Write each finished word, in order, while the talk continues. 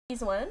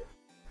He's when?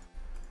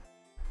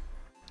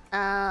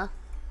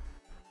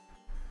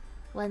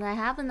 When I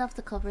have enough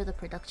to cover the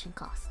production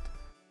cost.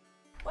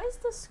 Why is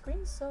the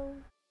screen so...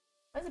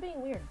 Why is it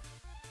being weird?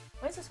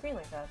 Why is the screen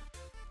like that?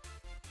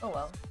 Oh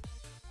well.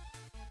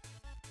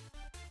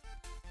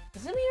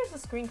 Is it me or is the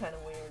screen kind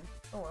of weird?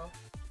 Oh well.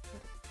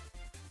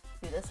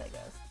 Do this, I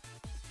guess.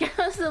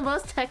 That's the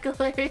most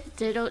tech-aware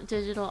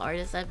digital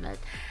artist I've met.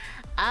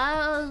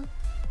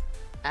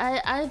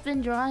 I've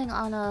been drawing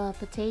on a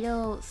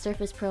Potato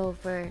Surface Pro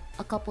for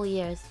a couple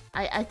years.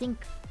 I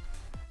think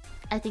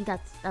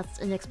that's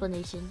an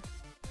explanation.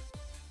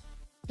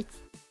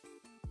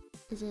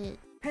 Is it?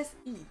 Press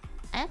E.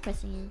 I am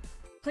pressing it.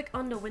 Click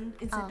on the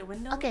inside the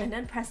window. Okay. And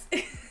then press.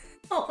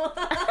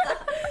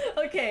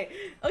 Okay.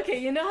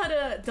 You know how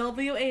to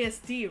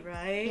WASD,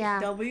 right?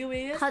 Yeah.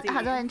 WASD.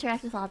 How do I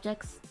interact with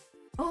objects?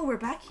 Oh, we're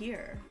back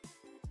here.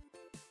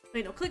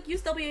 Wait, no.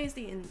 Use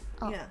WASD and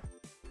yeah,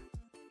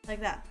 like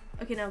that.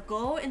 Okay, now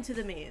go into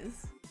the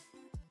maze.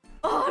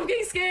 Oh, I'm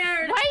getting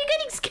scared. Why are you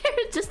getting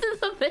scared just in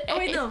the maze? Oh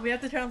wait, no. We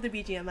have to turn off the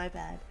BGM. My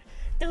bad.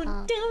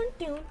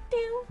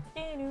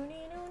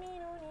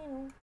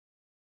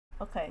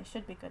 Okay,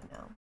 should be good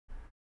now.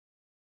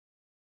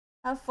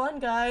 Have fun,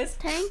 guys.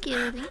 Thank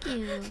you.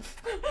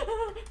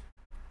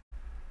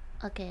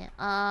 Okay,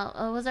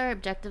 what was our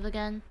objective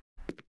again?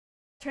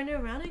 Turn it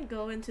around and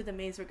go into the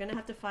maze. We're gonna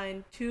have to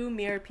find 2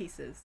 mirror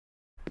pieces.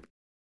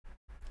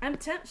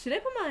 Should I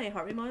put my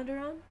heart rate monitor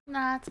on?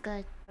 Nah, it's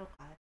good.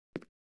 Okay.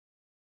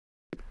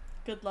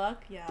 Good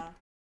luck, yeah.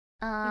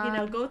 Okay,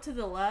 now go to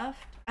the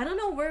left. I don't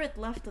know where it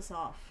left us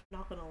off,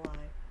 not gonna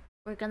lie.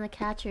 We're gonna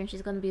catch her and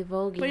she's gonna be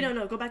voguing. Wait,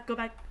 no, go back.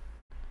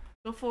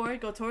 Go forward,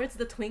 go towards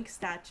the twink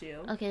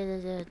statue. Okay,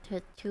 the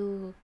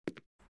two...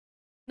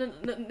 No,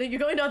 you're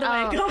going the other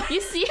way. Go. You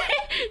see,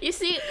 here's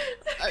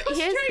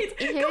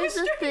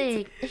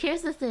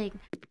the thing.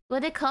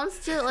 When it comes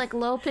to like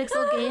low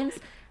pixel games,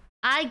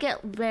 I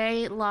get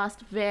very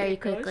lost very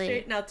quickly. Go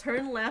straight. Now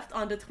turn left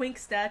on the twink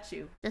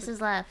statue. This is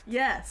left.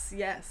 Yes,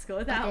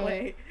 go that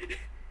way.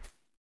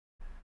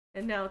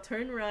 And now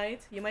turn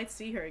right. You might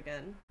see her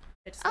again.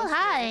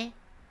 Hi.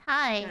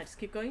 Yeah, just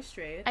keep going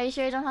straight. Are you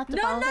sure you don't have to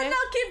follow her? No,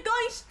 keep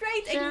going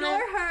straight.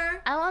 Ignore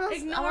her. I want to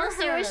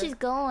see where she's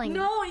going.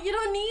 No, you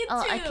don't need to.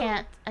 Oh,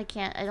 I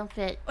can't. I don't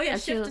fit. Oh yeah,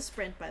 shift to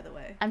sprint, by the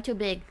way. I'm too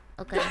big.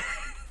 Okay.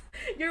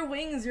 Your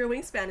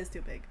wingspan is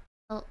too big.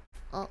 Oh.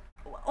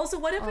 Also,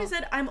 what if I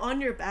said I'm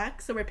on your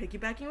back, so we're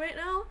piggybacking right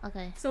now?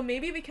 Okay. So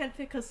maybe we can't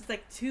fit because it's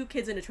like 2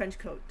 kids in a trench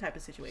coat type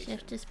of situation.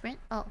 Shift to sprint?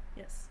 Oh.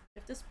 Yes.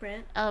 Shift to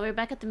sprint. Oh, we're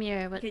back at the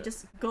mirror. Okay,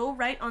 just go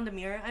right on the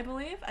mirror, I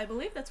believe. I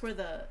believe that's where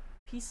the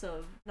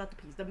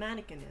the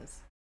mannequin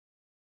is.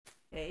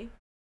 Okay.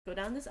 Go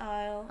down this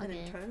aisle and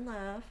then turn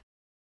left.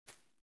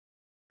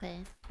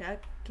 Okay. Yeah,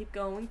 keep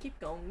going. Yeah.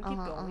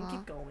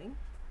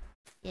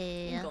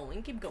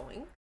 Keep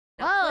going.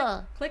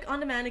 Now click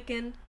on the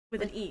mannequin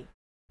with an E.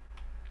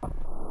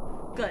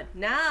 Good.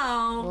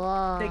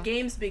 Now the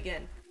games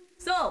begin.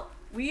 So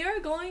we are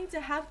going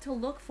to have to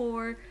look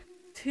for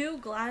 2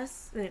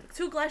 glass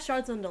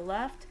shards on the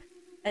left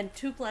and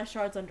 2 glass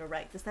shards on the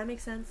right. Does that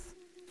make sense?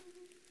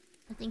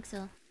 I think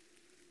so.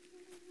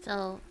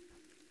 So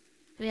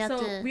we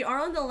are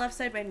on the left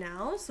side right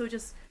now. So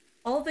just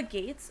all the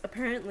gates,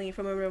 apparently,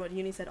 from what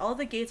Uni said, all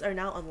the gates are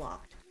now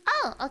unlocked.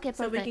 Oh, okay, perfect.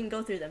 So we can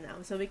go through them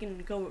now. So we can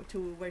go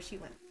to where she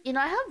went. You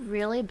know, I have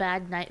really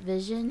bad night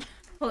vision.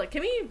 Hold on,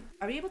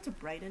 are we able to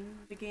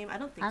brighten the game? I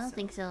don't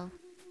think so.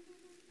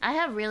 I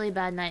have really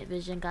bad night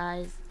vision,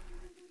 guys.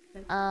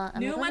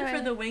 New one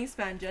for the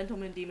wingspan,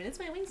 Gentleman Demon. It's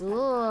my wingspan.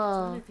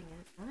 Ooh.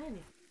 It's not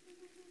anything.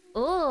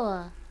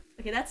 Ooh.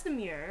 Okay, that's the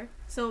mirror.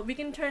 So we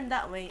can turn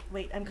that way.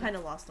 Wait, I'm kind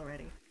of lost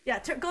already. Yeah,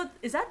 go.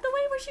 Is that the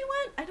way where she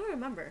went? I don't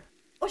remember.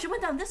 Oh, she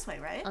went down this way,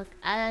 right?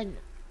 Okay,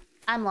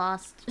 I'm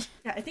lost.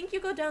 Yeah, I think you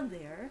go down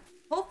there.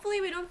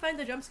 Hopefully we don't find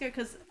the jump scare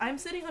because I'm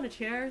sitting on a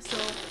chair, so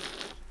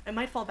I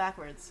might fall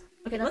backwards.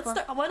 Okay, let's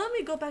start. Why don't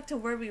we go back to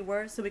where we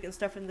were so we can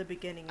start from the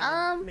beginning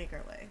and make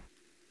our way?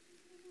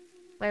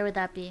 Where would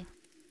that be?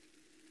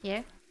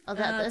 Here? Oh,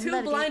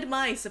 2 blind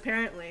mice,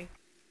 apparently.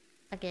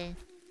 Okay.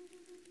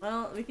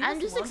 Well, we can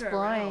just wander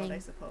exploring around, I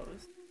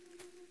suppose.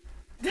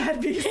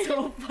 That'd be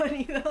so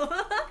funny,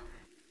 though.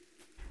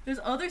 There's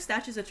other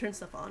statues that turn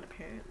stuff on,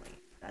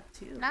 apparently. That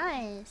too.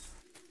 Nice.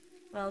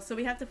 Well, so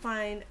we have to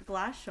find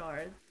glass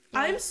shards. Yeah.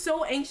 I'm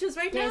so anxious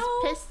right now.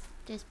 There's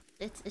piss.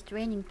 It's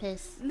raining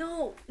piss.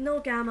 No,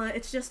 Gamma.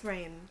 It's just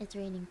rain. It's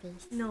raining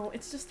piss. No,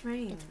 it's just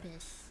rain. It's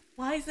piss.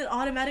 Why is it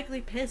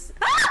automatically piss?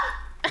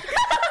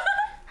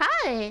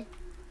 Hi.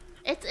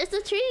 It's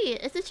a tree.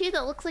 It's a tree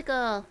that looks like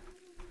a.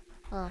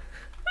 Oh.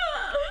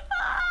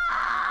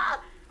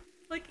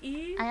 Like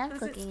E? I am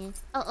clicking it.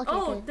 Oh, okay.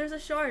 Oh, good. There's a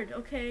shard.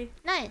 Okay.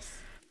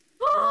 Nice.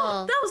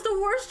 Oh, that was the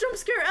worst jump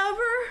scare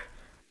ever.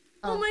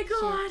 Oh my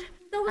god,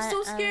 that was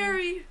so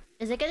scary.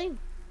 Is it getting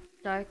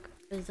dark?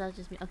 Or is that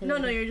just me? Okay. No,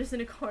 you're just in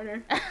a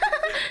corner.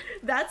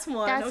 That's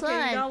one. That's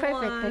okay, one.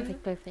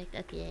 Perfect.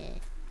 Okay.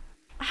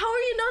 How are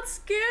you not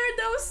scared?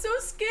 That was so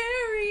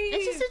scary.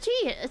 It's just a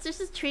tree. It's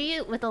just a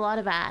tree with a lot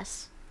of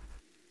ass.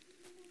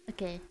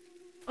 Okay.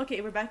 Okay,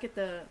 we're back at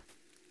the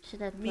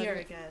Should I mirror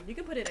again. You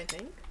can put it, I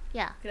think.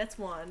 Yeah. Okay, that's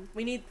one.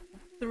 We need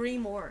 3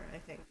 more, I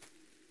think.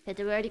 Okay,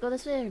 did we already go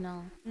this way or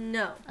no?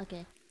 No.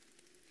 Okay.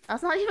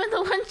 That's not even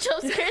the one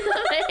jump scare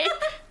away.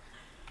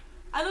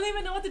 I don't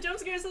even know what the jump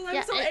scare is, so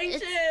I'm so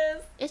anxious.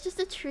 It's just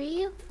a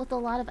tree with a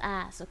lot of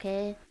ass,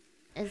 okay?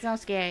 It's not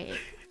scary.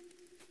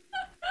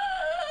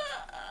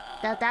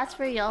 That's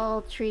for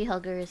y'all tree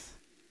huggers.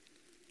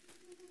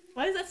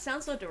 Why does that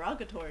sound so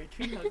derogatory,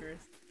 tree huggers?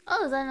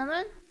 Oh, is that another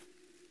one?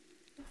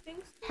 I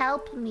think so.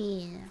 Help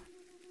me.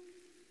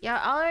 You're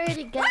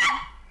already getting...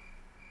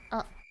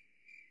 Oh.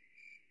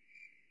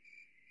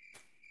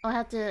 Oh, I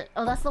have to...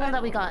 Oh, that's the one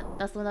that we got.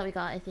 That's the one that we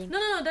got, I think.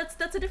 No,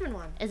 that's a different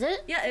one. Is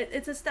it? Yeah,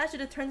 it's a statue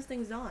that turns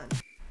things on.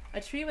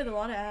 A tree with a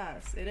lot of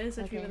ass. It is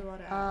a tree with a lot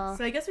of ass.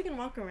 So I guess we can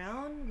walk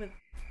around with...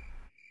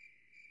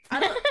 I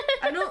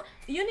don't...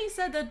 Uni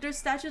said that there's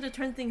statue that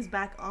turn things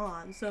back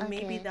on, so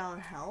maybe that'll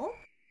help.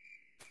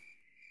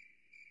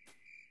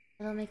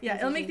 It'll make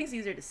things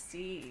easier to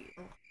see.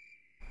 Oh.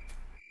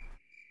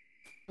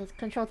 It's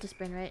control to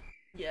sprint, right?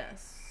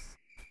 Yes.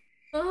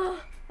 Oh,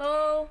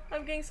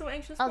 I'm getting so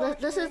anxious. Oh,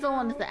 this is the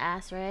one with the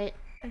ass, right?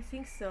 I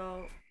think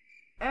so.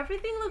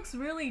 Everything looks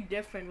really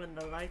different when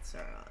the lights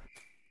are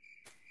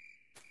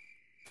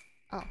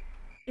on. Oh.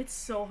 It's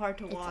so hard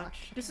to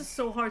watch. This is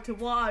so hard to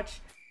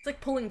watch. It's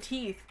like pulling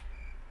teeth.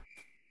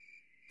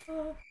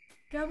 Oh,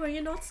 Gamma, are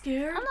you not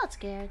scared? I'm not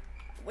scared.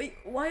 Wait,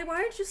 why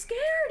aren't you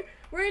scared?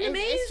 We're in a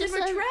maze and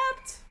we're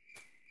trapped.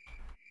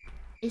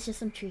 It's just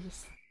some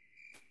trees.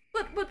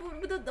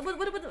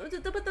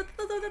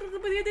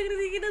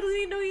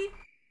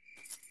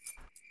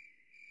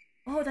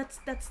 Oh, that's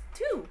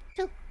 2.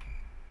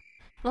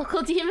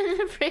 Local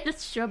demon afraid of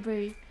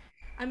strawberry.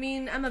 I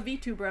mean, I'm a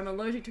VTuber. I'm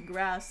allergic to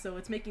grass, so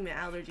it's making my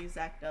allergies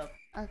act up.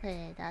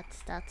 Okay,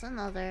 that's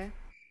another.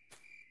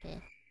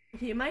 Okay.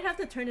 Okay, you might have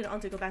to turn it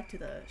on to go back to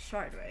the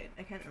shard, right?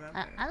 I can't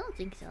remember. I don't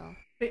think so.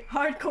 Wait,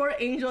 hardcore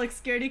angel like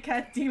scaredy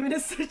cat demon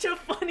is such a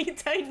funny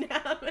dynamic.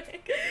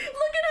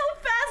 Look at how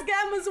fast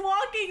Gamma's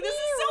walking. This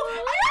is so.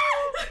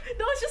 Ah!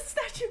 No, it's just a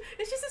statue.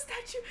 It's just a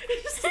statue.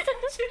 It's just a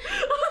statue.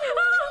 Oh my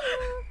god.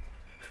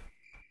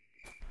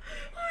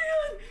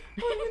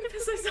 Oh, I'm gonna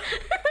piss myself.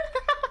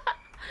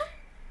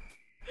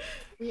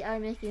 We are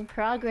making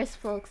progress,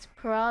 folks.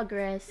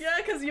 Progress. Yeah,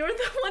 because you're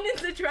the one in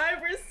the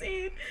driver's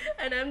seat,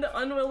 and I'm the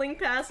unwilling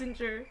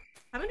passenger.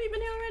 Haven't we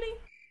been here already?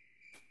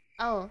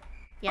 Oh.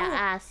 Yeah,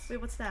 ass.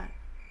 Wait, what's that?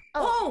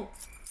 Oh!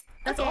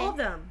 That's all of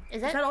them.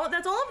 Is that all?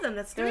 That's all of them.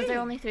 That's 3. Was there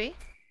only 3?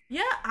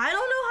 Yeah, I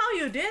don't know how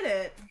you did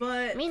it,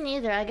 but... Me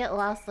neither. I get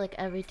lost like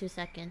every 2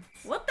 seconds.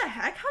 What the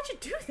heck? How'd you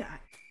do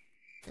that?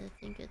 I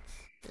think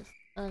it's just...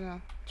 Oh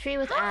no. Tree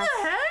with ass.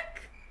 How the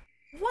heck?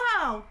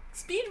 Wow.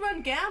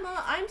 Speedrun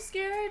Gamma. I'm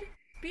scared.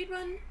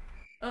 Speedrun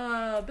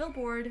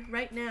Billboard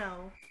right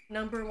now.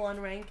 #1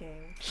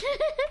 ranking.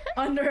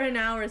 Under an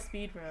hour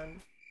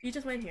speedrun. You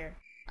just went here.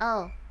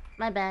 Oh.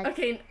 My bad.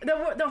 Okay,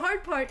 the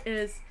hard part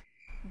is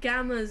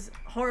Gamma's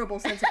horrible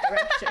sense of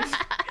direction.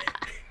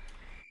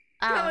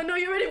 Gamma, no,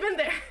 you've already been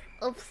there.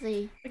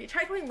 Oopsie. Okay,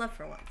 try going left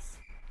for once.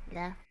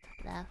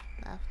 Left.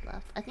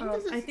 I think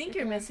this is... I think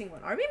you're missing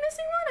one. Are we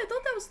missing one? I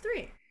thought that was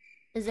 3.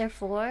 Is there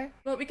 4?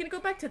 Well, we can go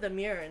back to the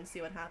mirror and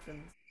see what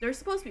happens. There's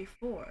supposed to be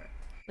 4.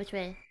 Which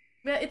way?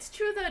 Yeah, it's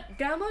true that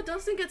Gamma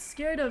doesn't get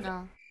scared of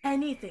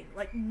anything.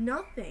 Like,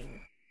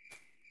 nothing.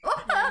 Oh!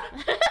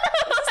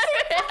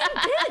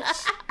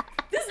 Bitch!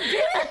 This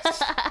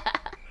bitch!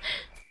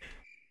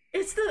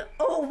 It's the...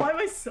 Oh, why am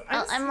I so...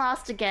 I'm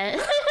lost again.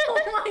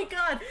 Oh my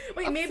god.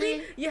 Wait,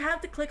 maybe you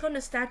have to click on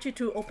the statue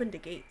to open the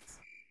gates.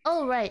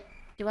 Oh, right.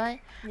 Do I?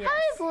 Yes.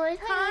 Hi, Void.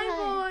 Hi,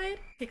 Void.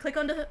 Okay, click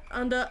on the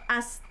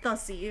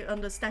Astasi,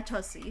 on the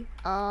Statusi.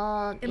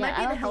 It might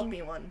be the help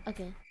me one.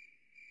 Okay.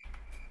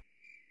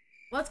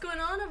 What's going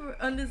on over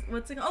on this?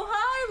 Oh,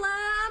 hi,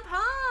 Lamp.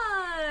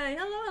 Hi.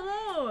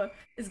 Hello.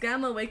 Is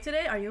Gamma awake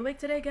today? Are you awake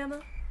today,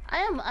 Gamma?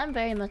 I'm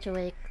very much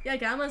awake. Yeah,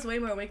 Gamma's way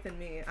more awake than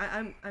me.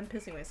 I'm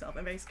pissing myself.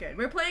 I'm very scared.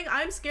 We're playing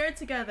I'm Scared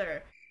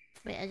together.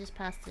 Wait, I just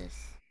passed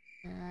this.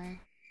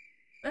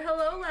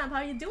 Hello, Lamp.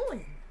 How you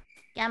doing?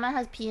 Gamma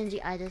has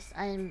PNG-itis.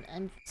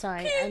 I'm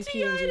sorry. I'm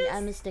PNG.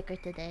 I'm a sticker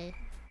today.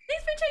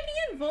 Thanks for checking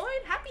in,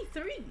 Void. Happy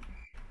 3.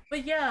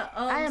 But yeah,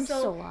 I am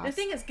so lost. The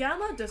thing is,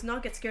 Gamma does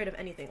not get scared of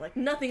anything. Like,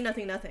 nothing.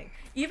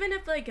 Even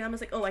if, like, Gamma's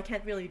like, oh, I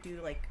can't really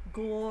do, like,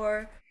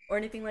 gore or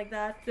anything like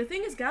that. The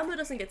thing is, Gamma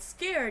doesn't get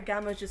scared.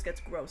 Gamma just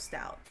gets grossed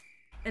out.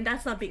 And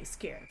that's not being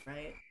scared,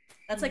 right?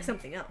 That's, like,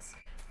 something else.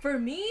 For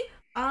me,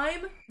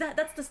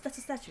 that's the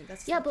statue.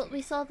 But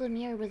we saw the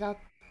mirror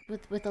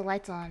with the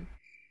lights on.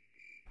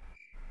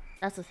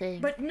 That's the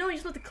thing. But no, you're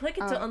supposed to click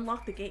it to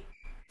unlock the gate.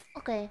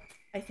 Okay.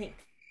 I think.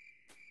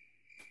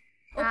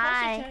 Oh,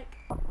 Hi. check.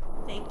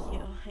 Thank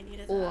you. I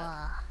needed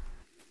that.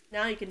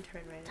 Now you can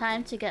turn right.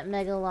 Time to get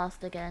mega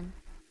lost again.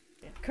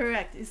 Yeah,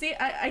 correct. You see,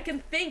 I can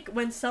think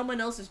when someone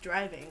else is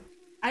driving.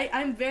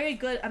 I'm very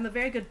good. I'm a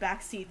very good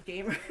backseat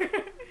gamer.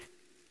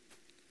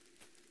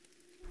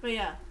 But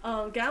yeah,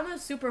 Gamma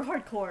is super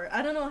hardcore.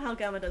 I don't know how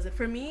Gamma does it.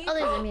 For me, oh,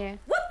 there's a mirror.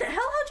 What the hell?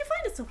 How'd you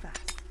find it so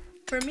fast?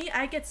 For me,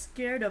 I get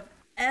scared of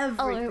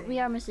everything. Oh, we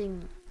are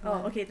missing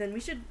one. Oh, okay, then we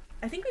should...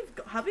 I think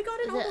have we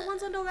gotten all the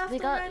ones on the left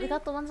already? We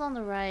got the ones on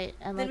the right,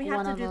 and then like we have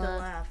one to on do the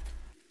left.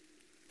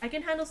 I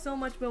can handle so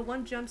much, but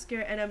one jump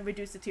scare and I'm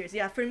reduced to tears.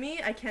 Yeah, for me,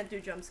 I can't do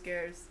jump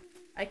scares.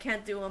 I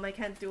can't do them, I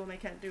can't do them, I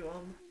can't do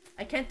them.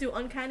 I can't do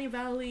Uncanny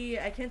Valley,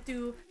 I can't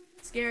do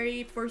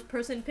scary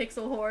first-person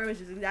pixel horror,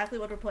 which is exactly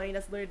what we're playing.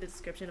 That's literally the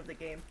description of the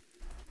game.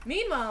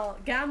 Meanwhile,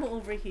 Gamma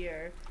over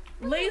here,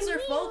 laser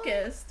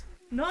focused,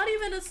 not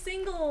even a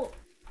single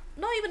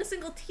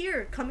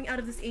tear coming out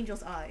of this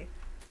angel's eye.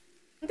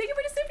 And thank you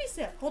for the sippy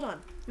sip. Hold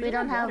on. We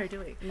don't have water, do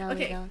we? No,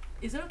 okay. We don't.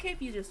 Is it okay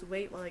if you just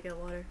wait while I get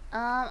water?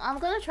 I'm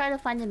gonna try to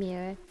find a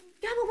mirror.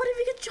 Yeah, but what if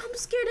you get jump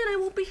scared and I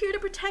won't be here to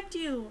protect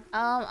you?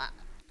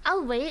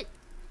 I'll wait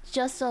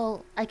just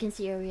so I can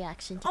see your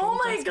reaction to oh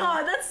my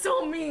god, that's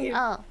so mean!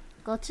 Oh,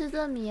 go to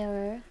the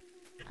mirror.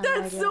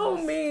 That's so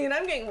mean!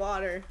 I'm getting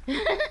water.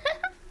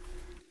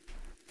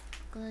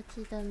 Go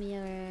to the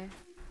mirror.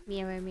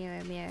 Mirror,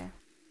 mirror, mirror.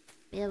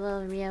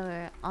 Mirror,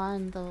 mirror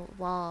on the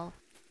wall.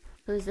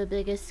 Who's the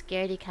biggest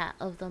scaredy cat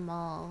of them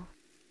all?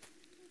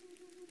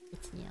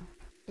 It's new.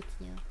 It's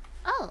new.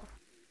 Oh!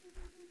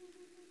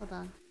 Hold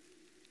on.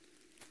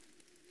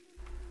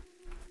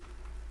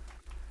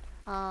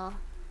 Oh,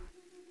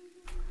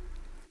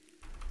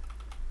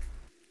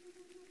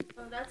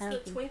 that's the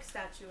twink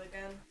statue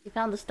again. You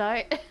found the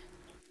start?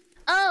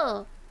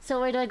 Oh! So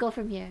where do I go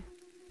from here?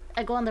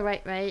 I go on the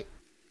right, right?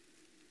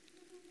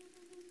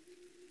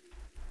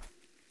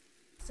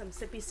 Some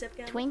sippy sip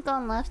again? Twink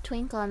on left,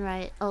 twink on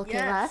right. Okay,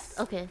 yes. Left?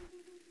 Okay.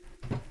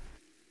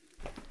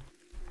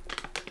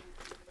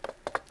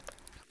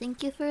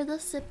 Thank you for the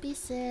sippy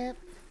sip.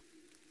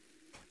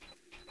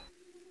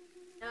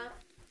 Yep.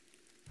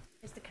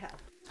 It's the cap.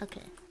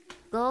 Okay.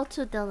 Go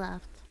to the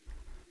left.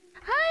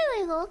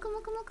 Hi, Weibo! Welcome,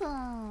 welcome,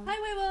 welcome! Hi,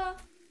 Weibo!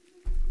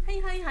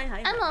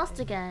 Hi. I'm lost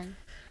again.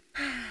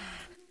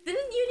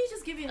 Didn't Uni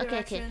just give you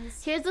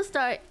directions? Okay. Here's the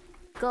start.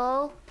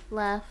 Go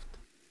left,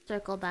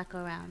 circle back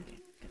around.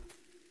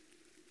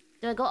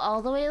 Do I go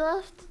all the way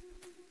left?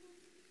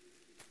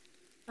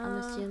 I'm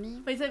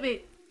assuming.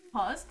 Wait.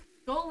 Pause.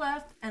 Go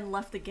left and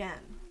left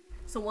again.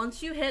 So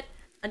once you hit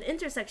an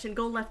intersection,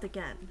 go left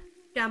again.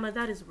 Gamma,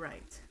 that is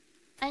right.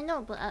 I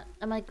know, but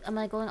am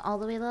I going all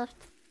the way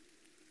left?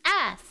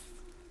 Ass!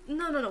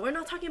 No. We're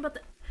not talking about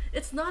the...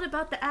 It's not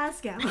about the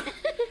ass, Gamma.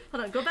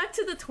 Hold on. Go back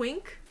to the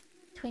twink.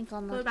 Twink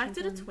on left. Go back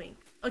to the twink.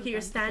 Okay,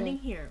 you're standing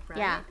here, right?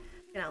 Yeah.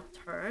 Now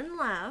turn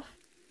left.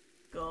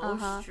 Go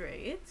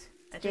straight.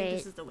 I think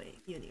this is the way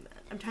Uni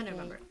meant. I'm trying to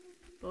remember.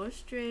 Go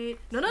straight.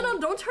 No,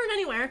 don't turn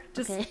anywhere.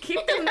 Just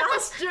keep the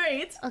mouse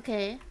straight.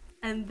 Okay.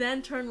 And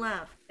then turn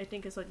left. I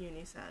think is what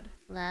Uni said.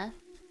 Left?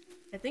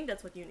 I think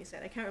that's what Uni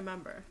said. I can't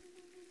remember.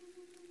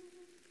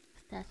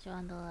 Statue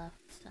on the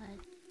left side.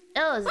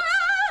 Oh!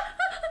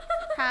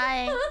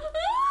 Hi!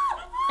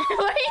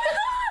 Where are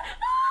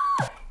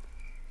you?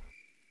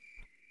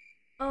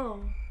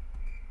 Oh.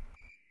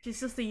 She's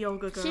just a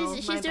yoga girl.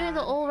 She's doing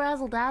the old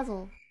razzle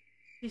dazzle.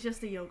 She's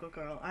just a yoga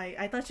girl.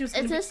 I thought she was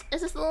gonna Is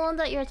this the one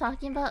that you're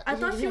talking about? I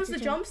thought she was the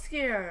jump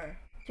scare.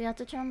 Do you have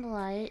to turn the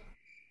light?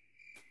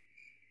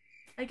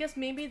 I guess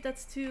maybe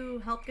that's to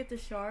help get the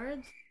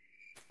shards.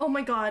 Oh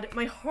my god,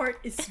 my heart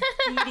is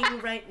beating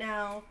right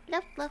now.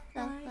 Left. Like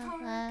a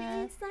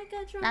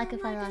drum, I can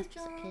find the last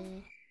piece.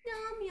 Okay.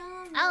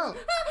 Oh!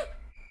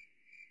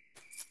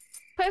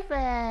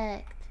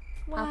 Perfect!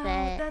 Wow,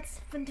 that's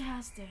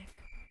fantastic.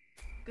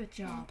 Good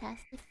job.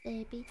 Fantastic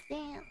baby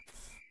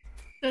dance.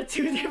 The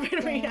two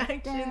different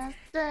reactions.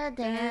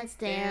 Dance.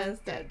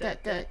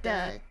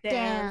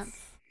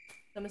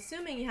 I'm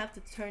assuming you have to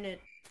turn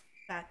it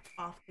back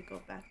off to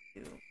go back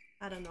to...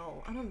 I don't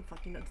know. I don't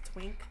fucking know the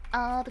twink.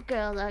 All the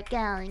girls are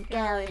gallon.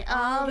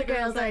 All the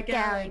girls are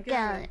gallon.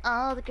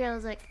 All the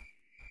girls are...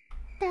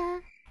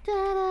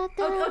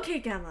 Okay,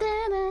 Gamma.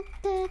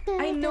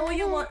 I know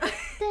you want...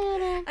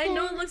 I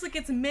know it looks like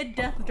it's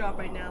mid-death drop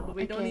right now, but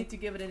we don't need to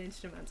give it an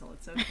instrumental.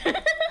 It's okay.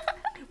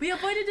 We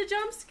avoided the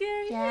jump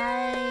scare!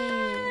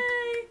 Yay!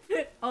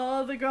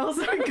 All the girls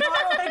are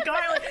garlic.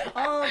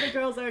 All the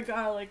girls are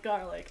garlic.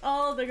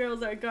 All the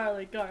girls are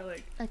garlic.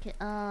 Okay,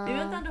 If we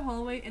went down the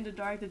hallway in the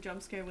dark, the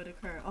jump scare would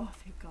occur. Oh,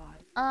 thank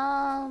God.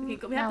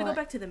 Okay, we have to go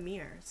back to the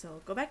mirror.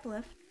 So, go back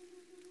left.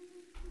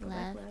 Go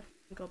back left.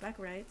 And go back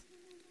right.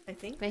 I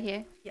think. Right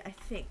here? Yeah, I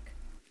think.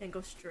 And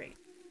go straight.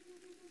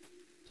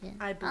 Okay.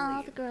 I believe.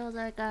 All the girls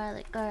are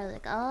garlic.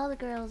 All the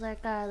girls are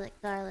garlic.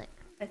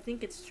 I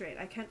think it's straight.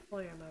 I can't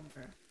fully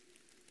remember.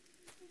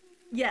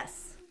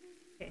 Yes.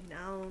 Okay,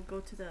 now go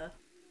to the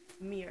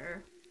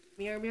mirror.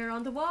 Mirror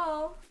on the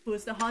wall. Who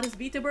is the hottest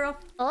VTuber of...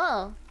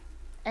 Oh!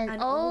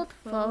 An old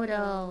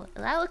photo.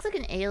 That looks like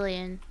an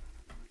alien.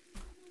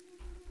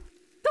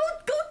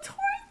 Don't go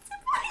towards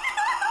it!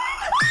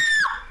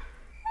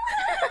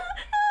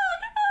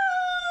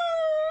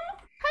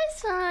 Hi,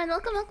 son.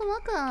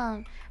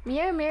 Welcome.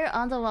 Mirror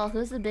on the wall.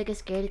 Who's the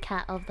biggest scaredy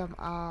cat of them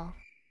all?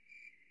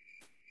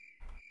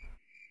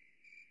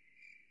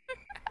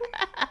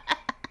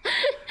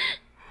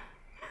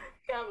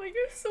 Gamma,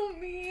 you're so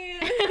mean.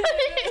 What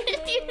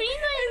do you mean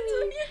I'm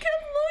mean? You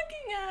kept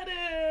looking at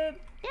it.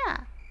 Yeah.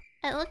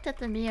 I looked at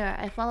the mirror.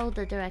 I followed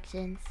the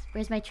directions.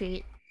 Where's my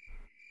treat?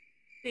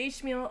 The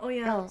H meal. Oh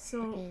yeah. Oh,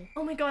 so. okay.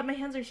 Oh my god, my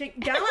hands are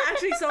shaking. Gamma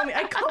actually saw me.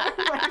 I covered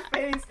my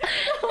face.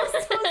 That was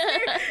so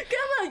scary.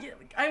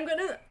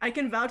 Gamma. I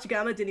can vouch.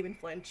 Gamma didn't even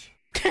flinch.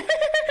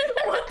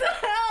 What the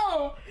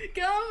hell?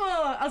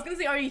 Gamma. I was gonna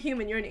say, are you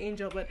human? You're an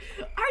angel, but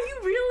are you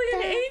really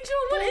an angel?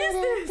 What is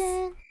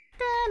this?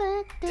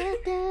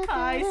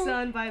 Hi,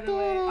 son, by the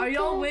way. Are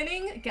y'all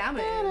winning? Gamma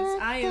is.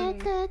 I am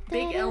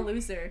big L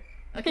loser.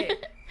 Okay.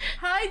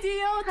 Hi,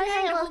 Dio.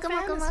 Hi,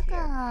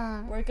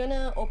 welcome. We're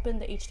gonna open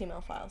the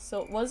HTML file.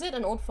 So, was it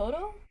an old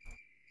photo?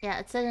 Yeah,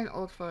 it said an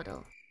old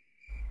photo.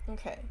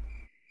 Okay.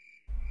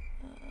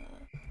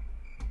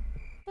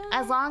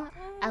 As long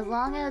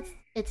as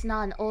it's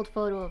not an old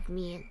photo of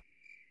me,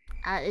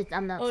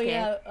 I'm not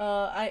scared.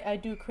 Oh yeah, I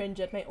do cringe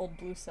at my old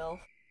blue self.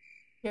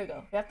 Here we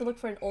go. We have to look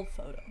for an old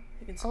photo.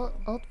 You can scroll.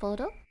 Old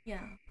photo?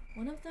 Yeah.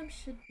 One of them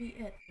should be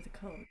it for the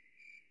code.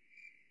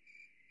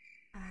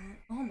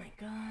 Oh my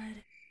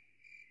god.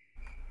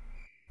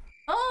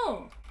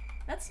 Oh!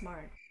 That's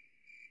smart.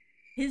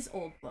 His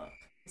old book.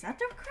 Is that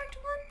the correct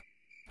one?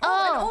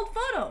 Oh! An old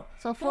photo!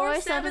 So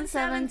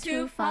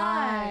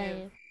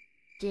 47725.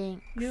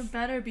 Jinx. You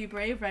better be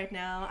brave right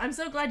now. I'm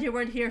so glad you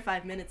weren't here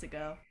 5 minutes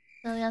ago.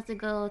 So we have to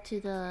go to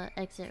the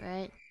exit,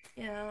 right?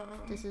 Yeah.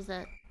 This is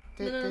it.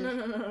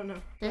 No.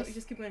 This?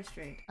 Just keep going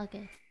straight.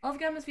 Okay. All of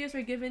Gamma's views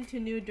were given to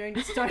Nude during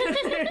the start of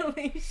their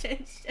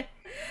relationship.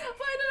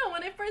 But I don't know,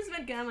 when I first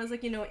met Gamma, it was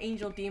like,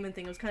 angel demon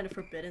thing. It was kind of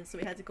forbidden, so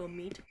we had to go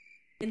meet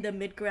in the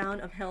mid-ground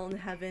of hell and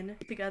heaven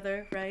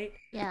together, right?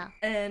 Yeah.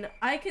 And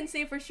I can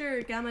say for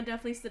sure, Gamma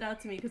definitely stood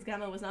out to me because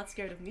Gamma was not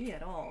scared of me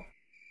at all.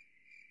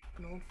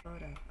 An old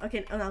photo.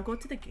 Okay, I'll go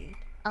to the gate.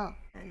 Oh.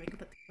 And we can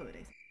put the code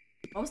in.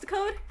 What was the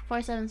code?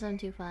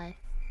 47725.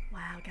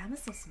 Wow,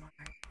 Gamma's so smart.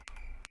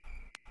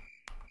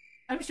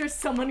 I'm sure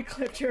someone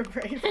clipped your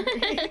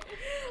bravery.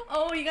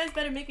 Oh, you guys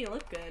better make me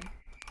look good.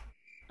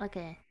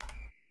 Okay.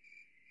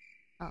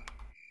 Oh.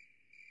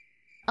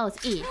 Oh,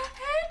 it's E. Hey,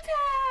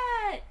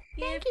 Pat!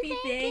 Thank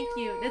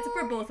you. That's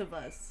for both of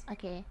us.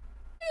 Okay.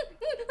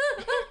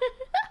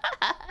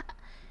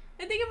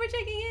 And thank you for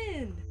checking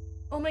in.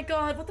 Oh my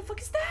god, what the fuck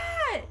is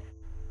that?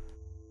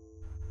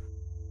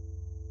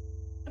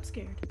 I'm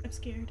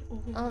scared.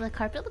 Oh, the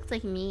carpet looks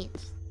like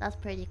meat. That's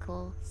pretty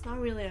cool. It's not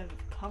really a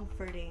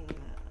comforting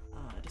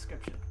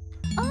description.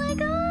 Oh my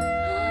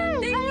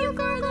god! Thank you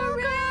for the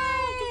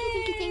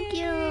raid! Thank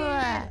you.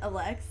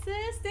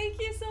 Alexis,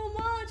 thank you so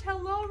much.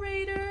 Hello,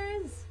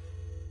 Raiders.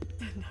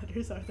 The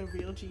Nutters are the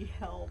real G.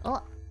 Help.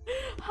 Oh.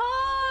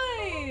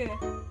 Hi!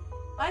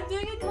 I'm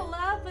doing a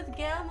collab with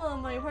Gamma,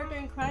 my partner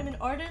in crime and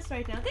artist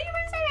right now. Thank you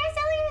for selling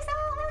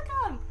yourself.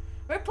 Welcome.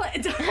 We're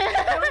playing.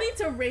 I need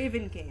to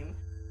Raven game.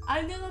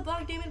 I'm Nilla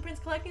Blanc, Demon Prince,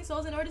 collecting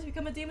souls and artists,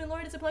 become a demon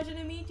lord. It's a pleasure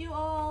to meet you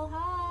all.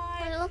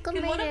 Hi. Welcome,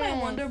 Can one of my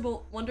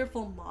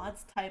wonderful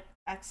mods type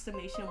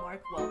exclamation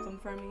mark welcome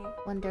for me?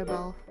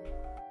 Wonderball.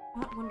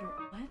 What wonder?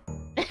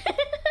 What?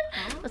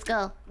 Huh? Let's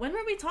go. When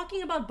were we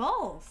talking about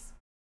balls?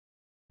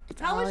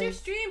 How was your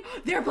stream?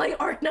 They're playing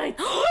Arc Knight.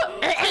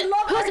 I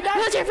love Arc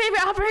Knight. Who's your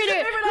favorite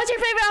operator? Who's your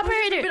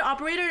favorite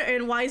operator,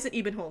 and why is it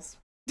Eben Holtz?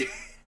 It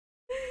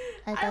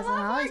doesn't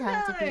always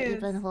have to be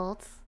Eben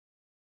Holtz.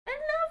 I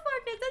love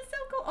Arc Knight. That's so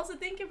cool. Also,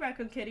 thank you,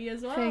 Raccoon Kitty,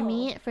 as well. For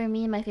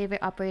me, my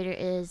favorite operator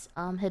is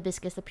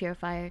Hibiscus the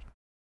Purifier.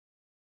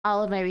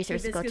 All of my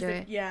research go to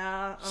her.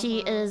 Yeah. She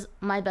is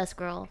my best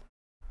girl.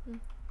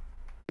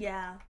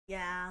 Yeah.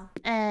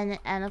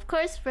 And of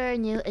course, for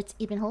new, it's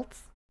Eben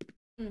Holtz.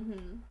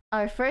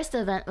 Our first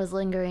event was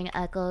Lingering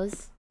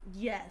Echoes.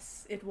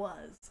 Yes, it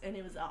was, and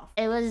it was off.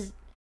 It was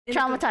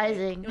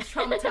traumatizing. It was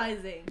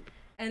traumatizing,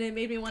 and it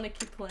made me want to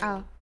keep playing.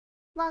 Oh,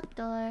 locked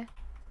door.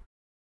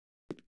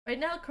 Right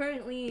now,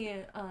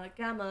 currently,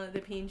 Gamma,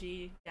 the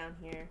PNG down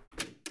here,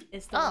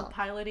 is still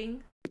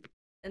piloting,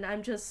 and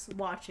I'm just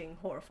watching,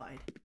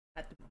 horrified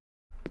at the moment.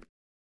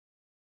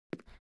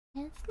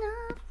 It's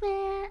not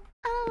fair.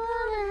 I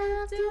wanna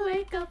have to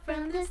wake up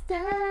from this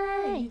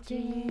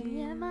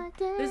daydream.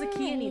 There's a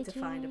key I need to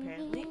find,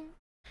 apparently.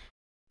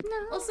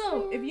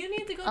 Also, if you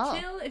need to go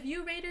chill, if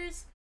you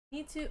raiders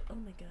need to... Oh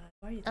my god,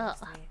 why are you doing this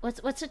to me?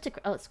 What's it to...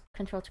 Oh, it's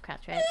control to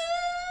crouch, right?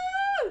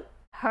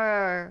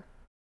 Her.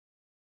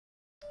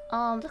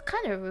 That's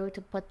kind of rude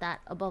to put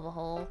that above a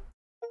hole.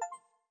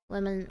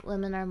 Women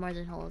are more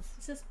than holes.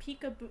 It says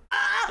peekaboo.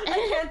 Ah!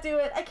 I can't do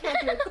it.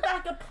 Go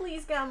back up,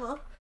 please, Gamma.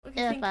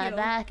 Okay, if I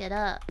back it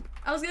up.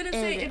 I was gonna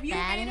say, if you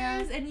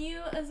raiders and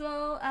you as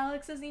well,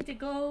 Alexis, need to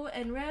go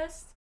and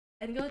rest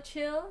and go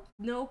chill,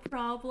 no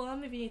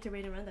problem. If you need to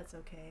raid and run, that's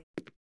okay.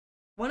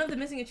 One of the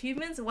missing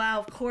achievements? Wow,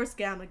 of course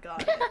Gamma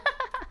got it.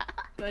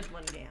 Good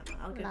one, Gamma.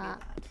 I'll give you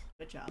that.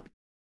 Good job.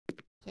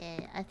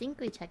 Okay, I think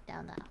we checked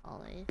down that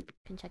hallway. We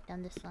can check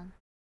down this one.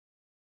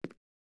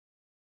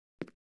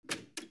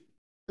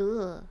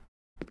 Ooh,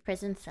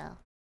 prison cell.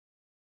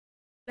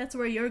 That's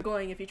where you're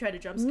going if you try to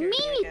jump scare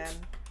me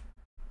again.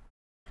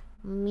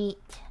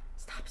 Meat.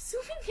 Stop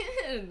zooming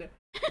in.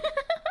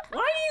 Why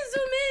do you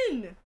zoom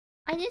in?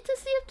 I need to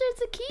see if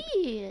there's a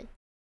key.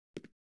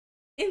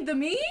 In the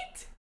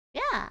meat?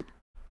 Yeah.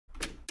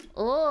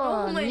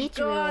 Oh my Nichiru.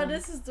 god,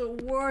 this is the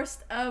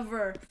worst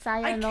ever.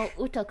 Saya no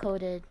Uta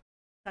coded.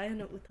 Saya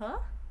no Uta?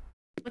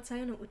 What's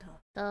Saya no Uta?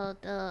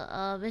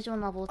 The visual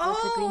novel with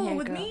the green hair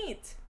with girl.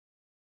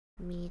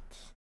 Meat.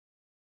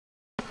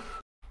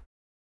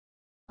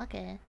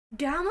 Okay.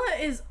 Gamma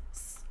is...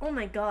 Oh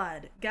my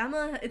god.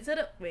 Gamma, instead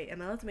of... Wait,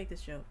 am I allowed to make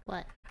this joke?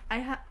 What?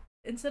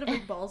 Instead of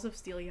like balls of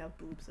steel, you have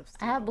boobs of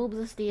steel. I have boobs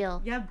of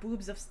steel. You have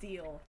boobs of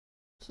steel.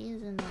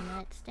 Keys in the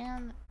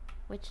nightstand?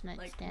 Which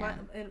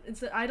nightstand?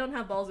 Instead, I don't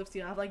have balls of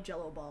steel, I have like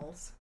jello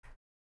balls.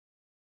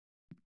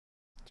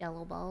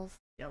 Jello balls?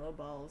 Jello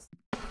balls.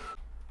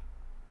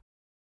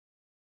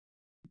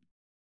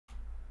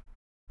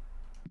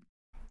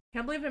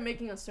 Can't believe I'm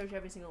making us search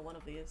every single one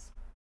of these.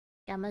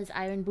 Gamma's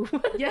iron boob.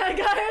 Yeah,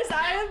 guys,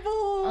 iron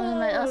boob!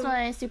 That's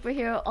my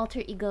superhero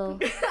alter ego.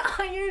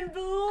 Iron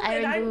boob!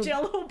 And I'm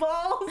jello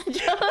balls!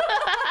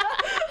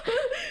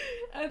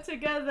 And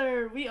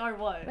together, we are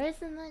what? Where's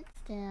the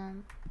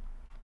nightstand?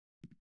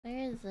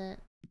 Where is it?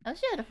 I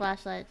wish you had a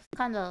flashlight. It's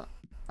kind of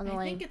annoying.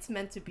 I think it's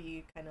meant to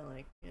be kind of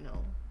like, you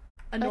know,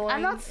 annoying. Like,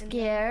 I'm not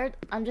scared.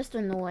 I'm just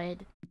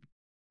annoyed.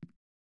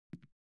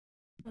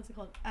 What's it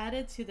called?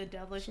 Added to the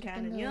devilish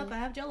canon. Yep, I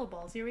have jello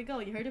balls. Here we go.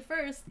 You heard it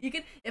first. You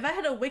can, if I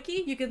had a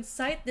wiki, you can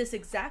cite this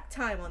exact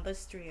time on this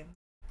stream.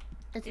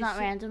 It's not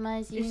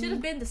randomized. It should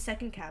have been the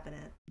second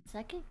cabinet.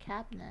 Second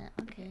cabinet.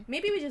 Okay.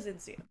 Maybe we just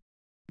didn't see it.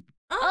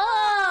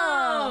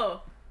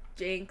 Oh!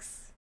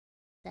 Jinx.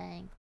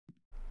 Dang.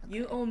 Okay.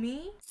 You owe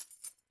me?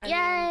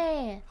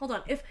 Yay! Hold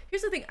on.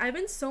 Here's the thing. I've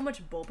been so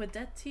much Boba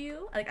debt to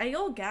you. Like, I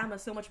owe Gamma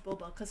so much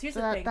Boba. Because here's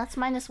the thing. That's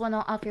 -1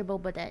 off your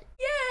Boba debt.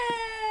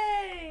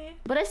 Yay!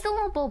 But I still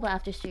want Boba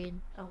after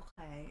stream.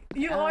 Okay.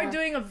 You are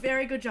doing a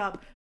very good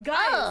job.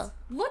 Guys,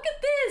 look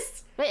at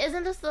this! Wait,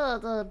 isn't this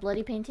the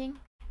bloody painting?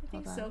 I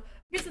think so.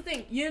 Here's the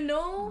thing. You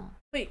know...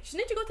 Wait,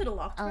 shouldn't you go to the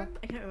locked room?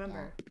 I can't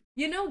remember. Yeah.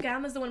 You know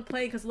Gamma's the one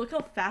playing because look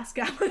how fast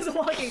Gamma is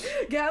walking.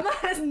 Gamma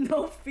has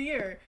no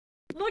fear.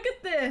 Look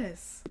at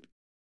this.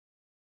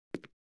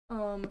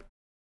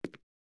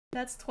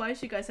 That's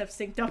twice you guys have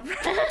synced up.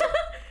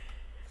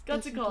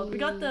 What's it called? We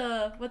got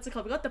the... What's it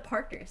called? We got the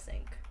partner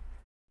sync.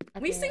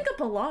 Okay. We sync up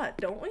a lot,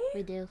 don't we?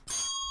 We do.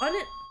 On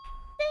it.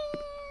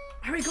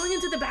 Are we going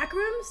into the back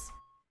rooms?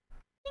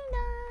 Ding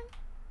dong.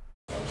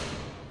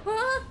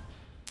 Huh?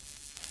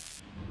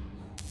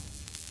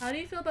 How do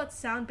you feel about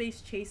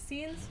sound-based chase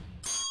scenes?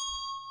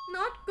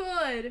 Not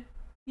good.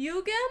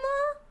 You,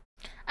 Gamma?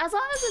 As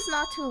long as it's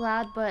not too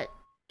loud, but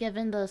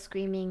given the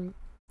screaming...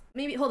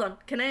 Maybe, hold on.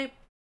 Can I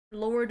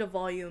lower the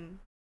volume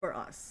for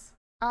us?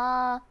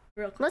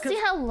 Real quick. Let's see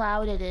how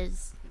loud it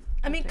is.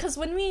 I mean, because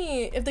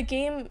if the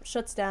game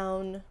shuts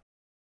down...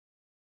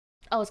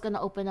 Oh, it's gonna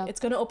open up. It's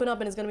gonna open up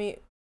and it's gonna be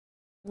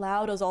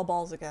loud as all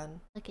balls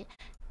again. Okay.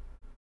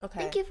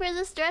 Thank you for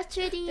the stretch,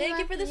 Judy. Thank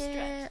you for the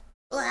stretch.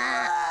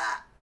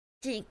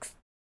 Jinx.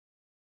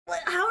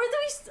 How are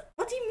we?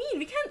 What do you mean?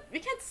 We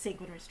can't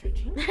sync when we're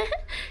stretching.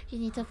 You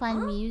need to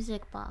find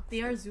music box.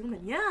 They are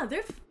zooming. Yeah,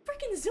 they're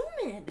freaking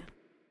zooming.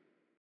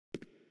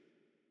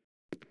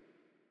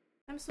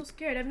 I'm so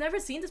scared. I've never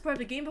seen this part of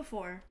the game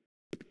before.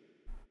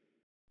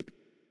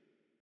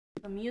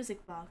 The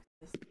music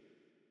boxes.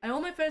 I owe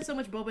my friends so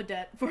much Boba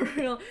debt, for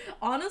real.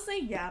 Honestly,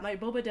 yeah, my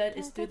Boba debt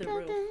is through the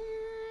roof.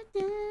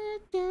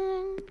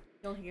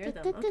 You'll hear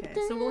them. Okay,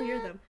 so we'll hear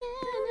them.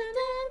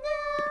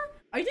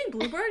 Are you doing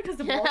Bluebird because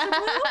the balls are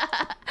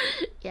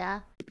blue?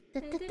 Yeah.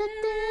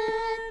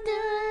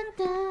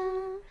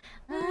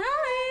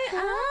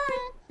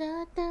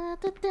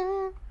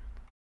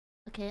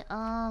 Okay,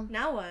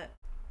 now what?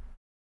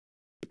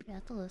 You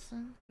have to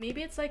listen.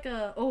 Maybe it's like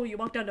you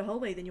walk down the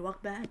hallway, then you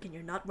walk back, and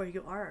you're not where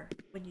you are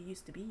when you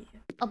used to be.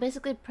 I'll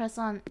basically press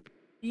on...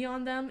 Be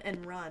on them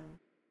and run.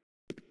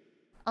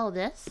 Oh,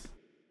 this?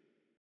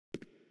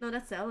 No,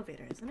 that's the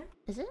elevator, isn't it?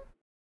 Is it?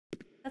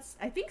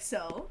 I think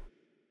so.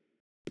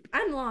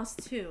 I'm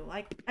lost too.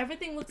 Like,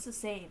 everything looks the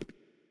same.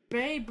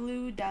 Very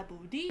blue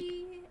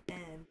Dabu-dee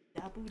and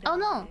Dabu-dee. Oh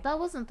no, that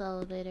wasn't the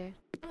elevator.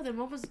 Oh, then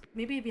what was...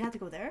 Maybe we had to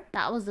go there?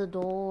 That was the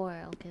door.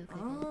 Okay.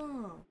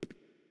 Oh.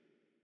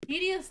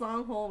 Tedious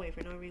long hallway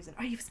for no reason.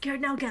 Are you scared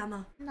now,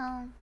 Gamma?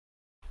 No.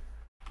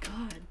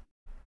 God.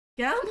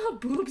 Gamma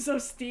boobs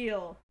of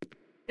steel.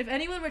 If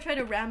anyone were trying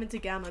to ram into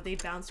Gamma,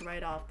 they'd bounce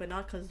right off, but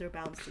not because they're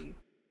bouncy.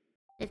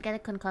 They'd get a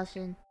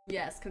concussion.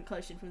 Yes,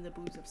 concussion from the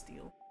boobs of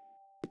steel.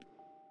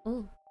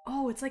 Ooh.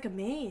 Oh, it's like a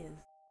maze.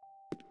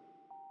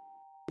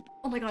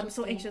 Oh my god, I'm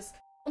so anxious.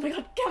 Oh my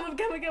god, Gamma.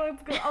 Oh my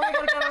god,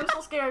 Gamma, I'm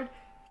so scared.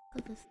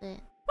 What is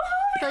it?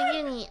 So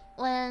Uni,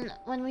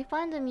 when we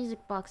find the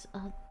music box,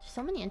 there's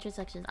so many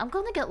intersections. I'm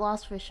gonna get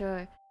lost for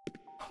sure.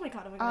 Oh my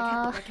god,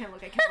 I can't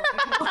look.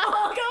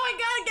 Oh my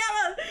god,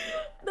 Gamma!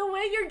 The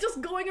way you're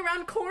just going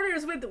around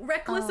corners with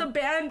reckless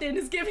abandon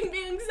is giving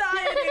me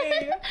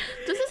anxiety!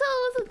 This is how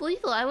it was with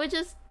Lethal. I would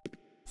just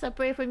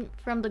separate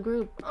from the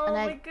group and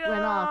I'd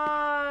run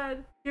off.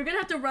 You're gonna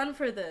have to run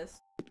for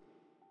this.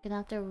 Gonna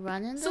have to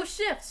run in this? So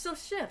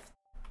shift.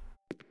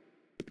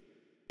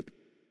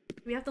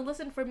 We have to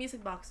listen for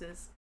music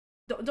boxes.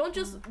 Don't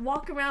just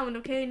walk around,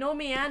 okay? No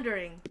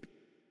meandering.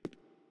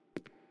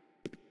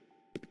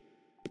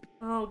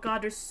 Oh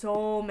god, there's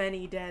so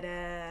many dead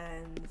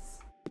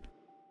ends.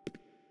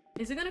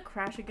 Is it gonna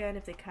crash again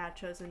if they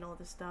catch us and all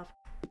this stuff?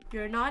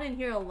 You're not in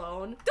here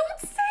alone. Don't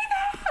say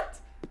that!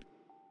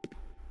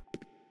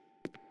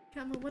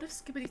 Gamma, what if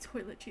Skibbity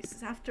Toilet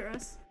chases after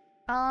us?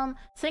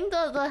 Sing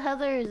the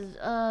Heather's,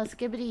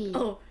 Skibbity.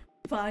 Oh,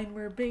 fine,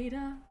 we're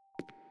beta.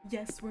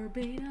 Yes, we're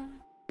beta.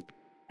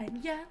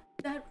 And yeah,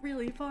 that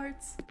really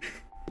farts.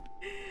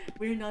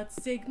 We're not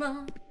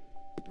Sigma.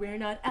 We're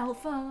not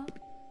Alpha.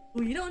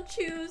 We don't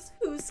choose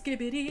who's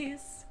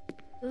Skibbities.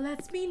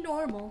 Let's be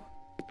normal.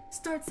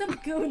 Start some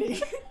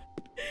gooning.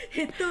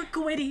 Hit the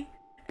quitty.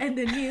 And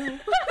then you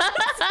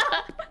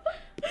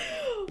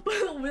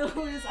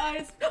will his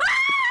eyes. Ah!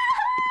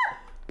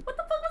 What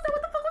the fuck was that?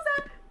 What the fuck was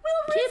that?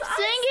 Keep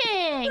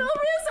singing!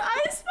 Wilbur's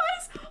Ice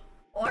Spice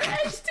or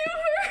Edge to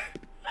her.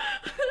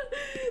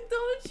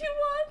 Don't you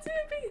want to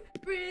be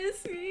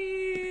risky?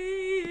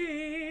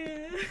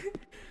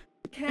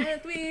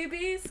 Can't we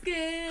be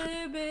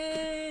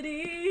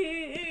Skibbity?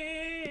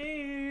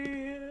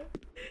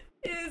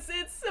 Is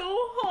it so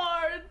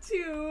hard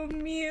to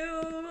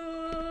mute?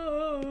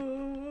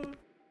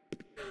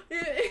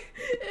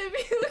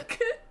 If you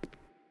could.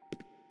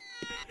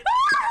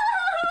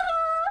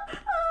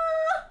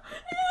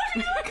 If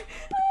you could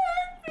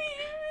let me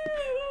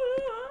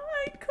mute,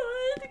 I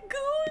could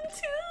go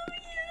to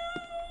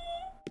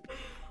you.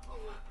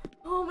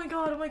 Oh my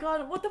god, oh my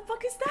god. What the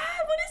fuck is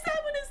that? What is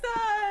that? What is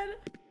that?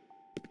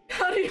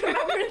 How do you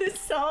remember this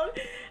song?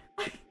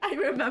 I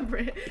remember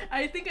it.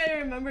 I think I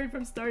remember it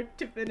from start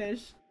to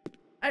finish.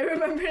 I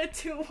remember it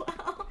too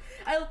well.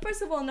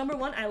 First of all, number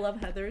one, I love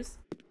Heather's.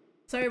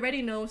 So I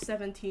already know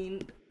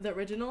 17, the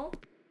original.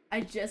 I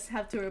just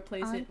have to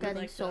replace it with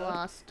like so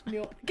lost.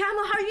 New...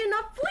 Gamma, how are you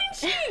not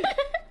flinching?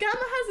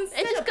 Gamma hasn't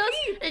said it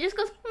just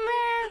goes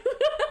meh.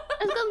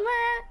 It goes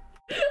meh.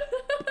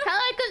 How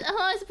am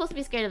I supposed to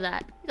be scared of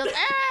that? It goes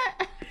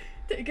eh.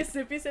 Take a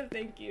sippy sip,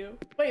 thank you.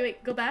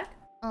 Wait, go back.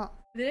 Oh.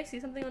 Did I see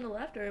something on the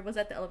left, or was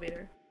that the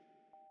elevator?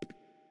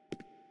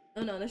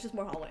 Oh no, there's just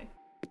more hallway.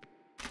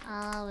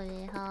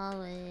 Hallway.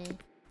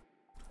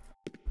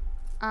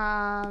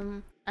 I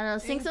don't know,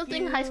 sing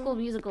something High School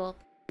Musical.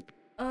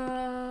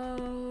 Bop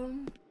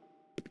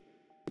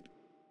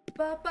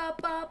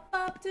bop bop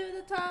bop to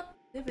the top.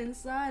 Dip and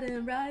slide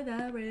and ride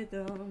that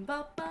rhythm.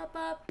 Bop bop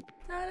bop to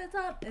the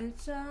top and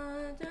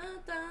shine,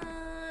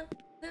 dun.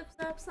 Dip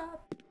stop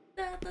stop,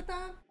 da da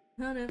da.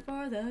 Hunting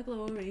for the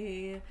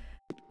glory.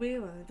 We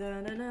want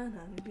the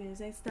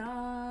music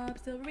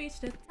stops till reach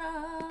the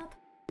top.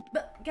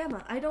 But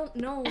Gamma, I don't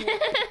know.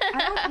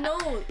 I don't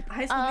know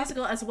High School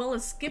Musical as well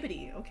as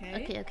Skibbity.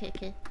 Okay.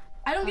 Okay.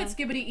 I don't get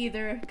Skibbity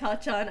either,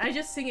 Kachan. I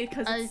just sing it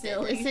because it's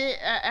silly.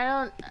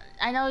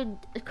 I know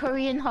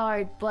Korean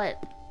hard,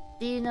 but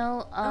do you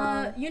know?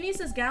 Uni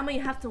says Gamma,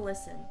 you have to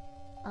listen.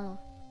 Oh.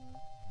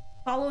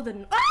 Follow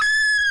the.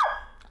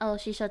 Oh,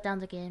 she shut down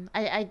the game.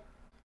 I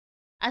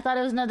thought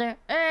it was another.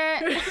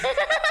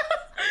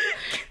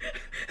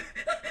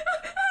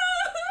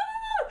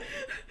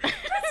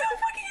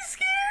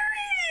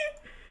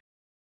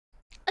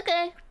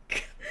 Okay.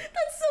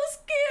 That's so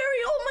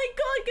scary! Oh my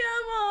god,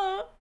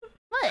 Gamma!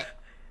 What?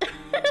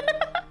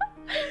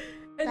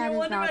 And you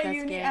wonder why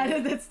Uni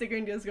added that sticker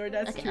in Discord.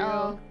 That's true.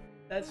 Oh,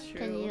 that's true.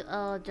 Can you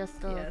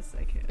just Yes,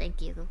 I can.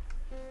 Thank you.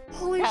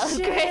 Holy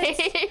shit! Great.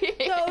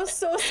 That was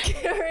so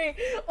scary!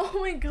 Oh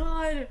my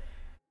god!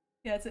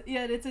 Yeah,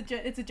 it's a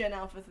Gen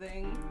Alpha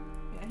thing.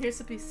 Yeah, here's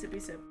a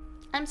sippy sip.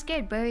 I'm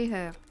scared, bury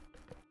her.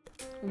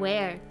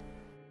 Where?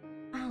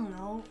 I don't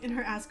know. In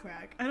her ass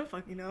crack. I don't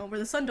fucking know. Where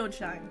the sun don't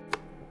shine.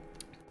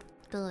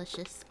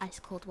 Delicious ice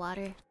cold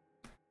water.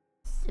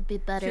 It'd be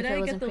better if it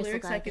wasn't crystal. Should I get the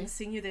lyrics so I can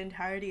sing you the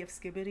entirety of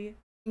Skibbity?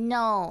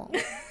 No.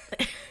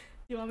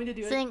 You want me to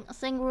do it?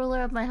 Sing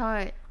Ruler of My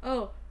Heart.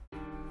 Oh.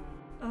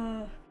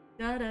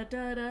 Da da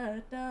da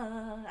da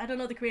da. I don't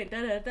know the Korean.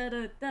 Da da da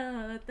da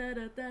da da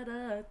da da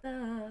da da.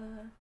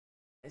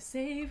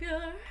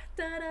 Savior.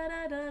 Da da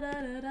da da da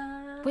da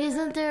da. Wait,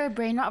 isn't there a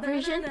brain rot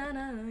version?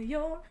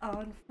 You're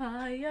on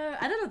fire.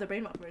 I don't know the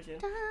brain rot version.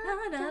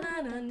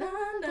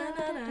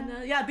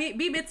 Yeah, be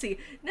Bitsy.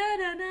 Na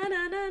na na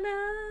na na na.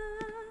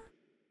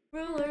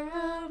 Ruler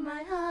of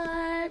my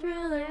heart,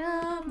 ruler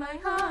of my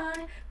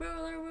heart,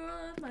 ruler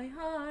of my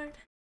heart.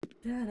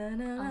 Da na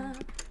na na.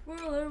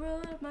 Ruler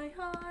of my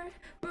heart,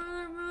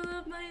 ruler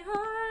of my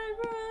heart,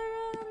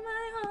 ruler of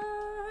my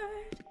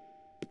heart.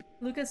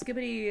 Lucas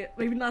Skibbity,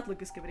 maybe not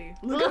Lucas Skibbity.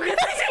 Lucas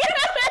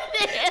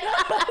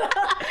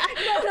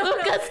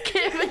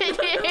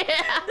Skibbity.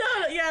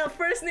 No, yeah,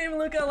 first name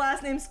Luca,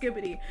 last name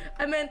Skibbity.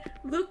 I meant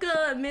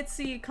Luca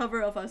Mitzi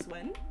cover of Us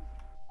When.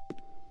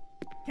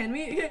 Can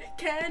we be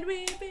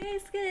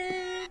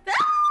Skib? Ah!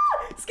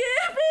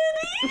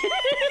 Skibbity!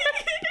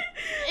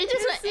 It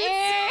just went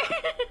air.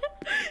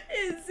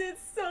 Is it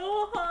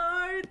so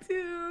hard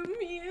to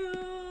mute?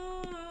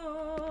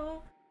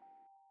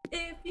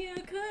 If you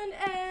could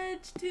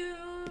edge to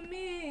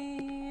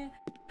me,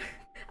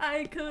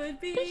 I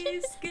could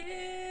be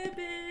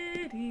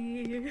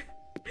Skibbity.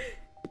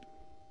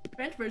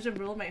 French version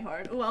ruled my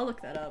heart. Oh, I'll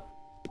look that up.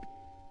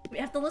 We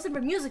have to listen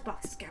for music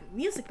boxes, Gamma.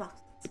 Music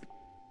boxes.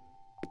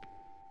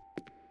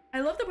 I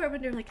love the part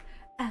when they're like,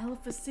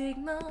 Alpha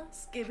Sigma,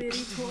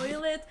 skibbity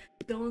toilet,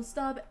 don't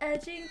stop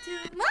edging to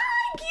my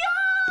god!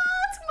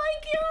 My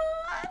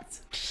god!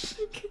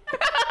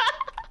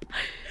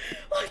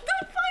 What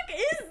the fuck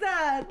is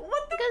that?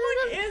 What the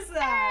fuck is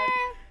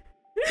that?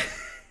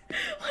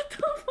 What the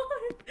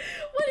fuck?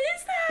 What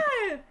is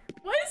that?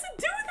 Why does it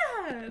do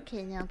that?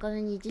 Okay, now I'm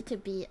gonna need you to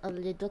be a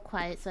little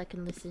quiet so I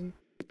can listen.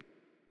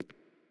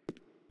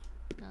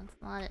 That's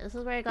not it. This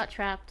is where I got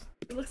trapped.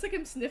 It looks like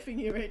I'm sniffing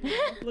you right now.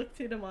 Look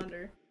to the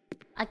monitor.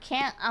 I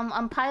can't.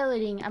 I'm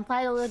piloting. I'm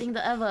piloting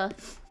the Eva.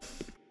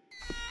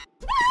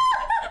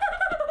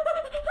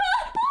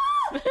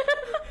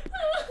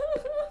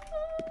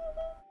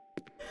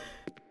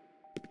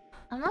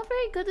 I'm not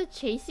very good at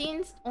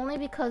chasing, only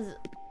because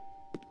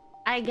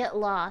I get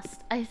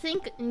lost. I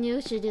think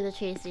New should do the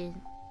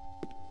chasing.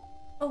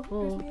 Oh,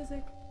 there's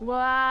music.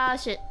 Wow,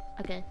 shit.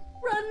 Okay.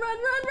 Run, run,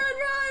 run, run,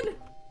 run!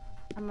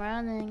 I'm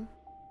running.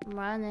 I'm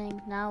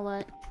running. Now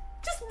what?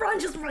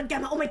 Just run,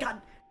 Gamma! Oh my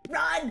god!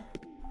 Run!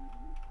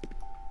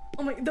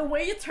 Oh my, the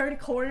way you turn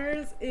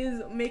corners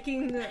is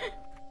making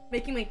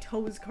my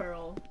toes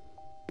curl.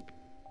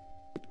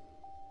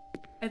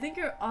 I think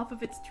you're off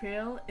of its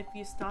trail if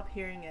you stop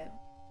hearing it.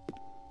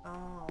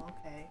 Oh,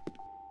 okay.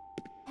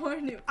 Poor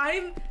New.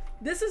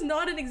 This is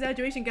not an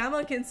exaggeration.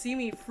 Gamma can see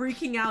me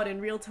freaking out in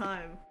real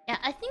time. Yeah,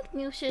 I think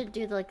New should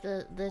do like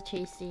the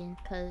chasing,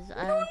 cause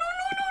I. No.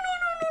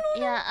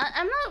 Yeah,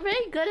 I'm not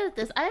very good at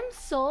this. I'm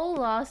so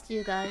lost,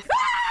 you guys.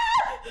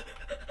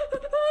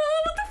 What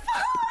the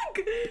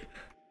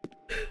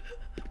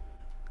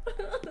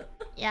fuck?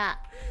 Yeah.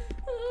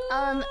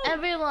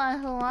 Everyone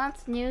who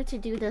wants New to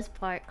do this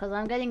part, cause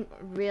I'm getting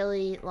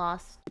really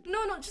lost.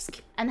 No, just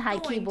keep and high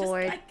going.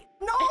 keyboard.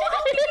 No,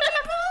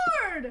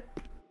 keyboard.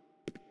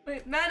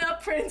 Wait, man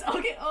up, Prince.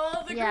 Okay,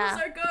 all the girls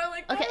are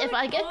garlic. Okay, if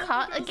I get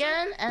caught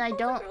again and I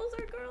don't, all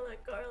the girls are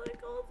garlic.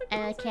 All the girls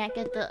and I can't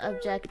get the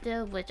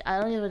objective, which I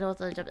don't even know what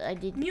the objective. I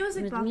did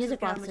music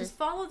boxes. Just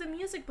follow the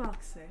music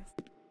boxes.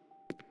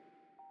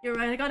 You're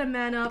right. I gotta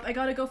man up. I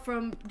gotta go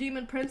from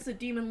Demon Prince to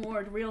Demon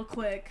Lord real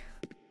quick.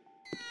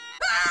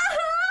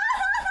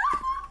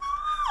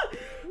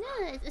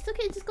 Yeah, it's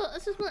okay. Just go.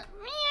 It's just meow.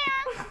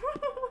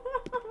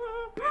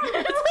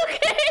 It's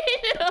okay.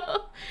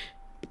 No.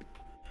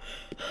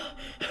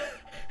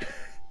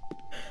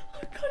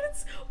 Oh god,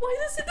 why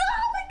is it? Oh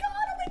my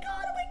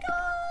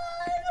god!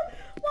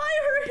 Why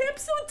are her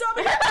hips so dumb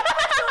for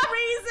no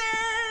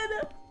reason?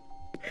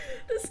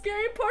 The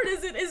scary part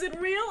is it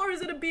real or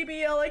is it a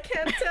BBL? I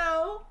can't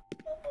tell.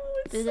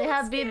 Oh, do they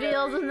have scary.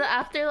 BBLs in the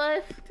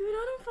afterlife? Dude,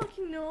 I don't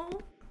fucking know.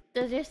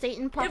 Does your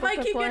Satan Papa perform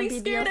BBL surgery? If I keep getting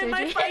scared, I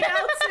might find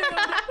out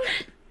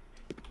soon.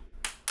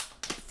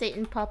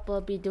 Satan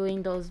Papa be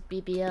doing those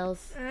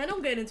BBLs. I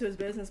don't get into his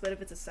business, but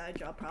if it's a side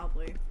job,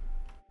 probably.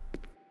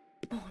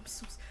 Oh, I'm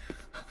so...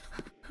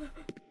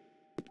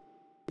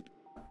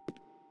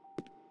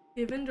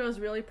 Yvonne draws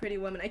really pretty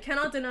women. I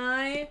cannot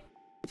deny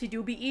she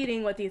do be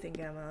eating. What do you think,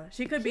 Emma?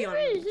 She could be on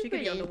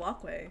the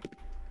walkway.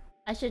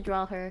 I should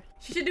draw her.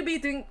 She should be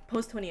doing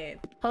post 28.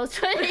 Post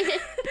 28?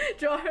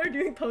 Draw her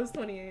doing post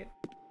 28.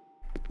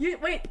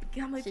 Wait,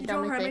 Gamma, if you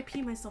draw her, I might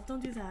pee myself.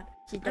 Don't do that.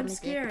 I'm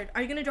scared.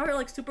 Are you gonna draw her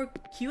like super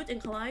cute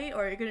and kawaii,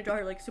 or are you gonna draw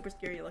her like super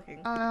scary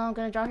looking? Oh no, I'm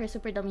gonna draw her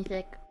super dummy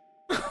thick.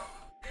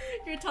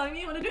 You're telling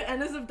me you want to do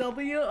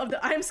NSFW of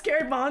the I'm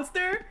Scared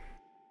monster?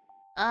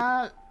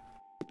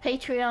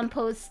 Patreon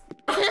post.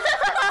 Oh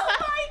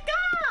my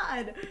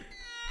god!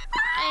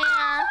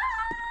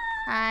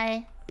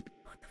 Hi.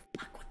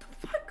 What the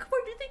fuck?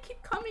 Where do they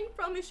keep coming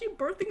from? Is she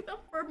birthing them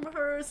from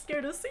her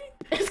scared to see?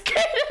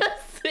 Scared to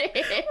see. Where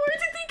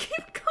did they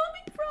keep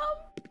coming from?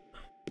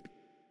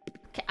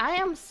 Okay, I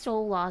am so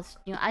lost.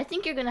 You know, I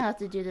think you're gonna have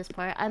to do this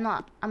part. I'm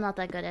not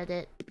that good at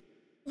it.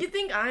 You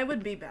think I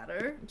would be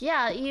better?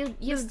 Yeah, you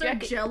Mr.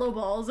 Jello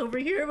Balls over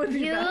here would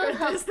be better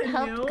at this than you.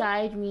 Help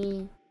guide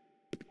me.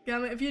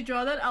 Gamma, if you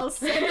draw that, I'll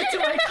send it to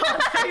my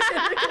contacts in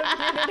the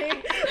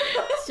community.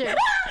 Sure.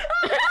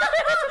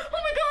 Oh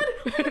my god!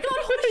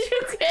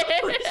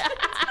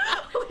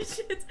 Holy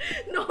shit!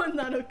 No, I'm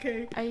not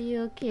okay. Are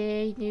you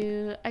okay,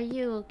 New? Are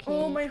you okay?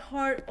 Oh my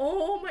heart!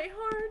 Ruler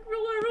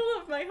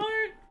of my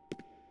heart!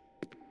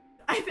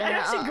 I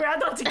actually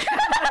grabbed onto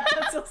Gamma.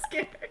 I'm so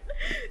scared.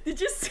 Did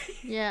you see?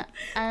 Yeah,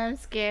 I'm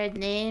scared.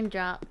 Name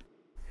drop.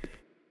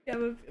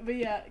 Gamma, but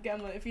yeah,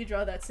 Gamma, if you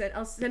draw that,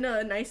 I'll send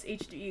a nice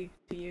HD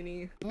to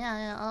uni.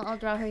 Yeah, I'll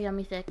draw her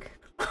yummy thick.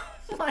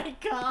 Oh my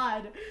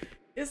god!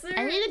 Is there?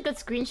 I need a good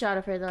screenshot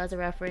of her though as a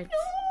reference.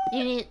 No!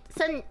 You need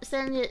send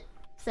it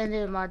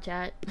in mod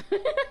chat. No,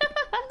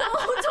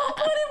 don't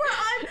put it where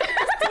I'm. DM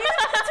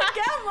it to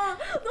Gamma.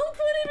 Don't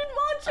put it in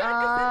mod chat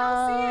because then I'll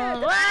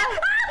see it.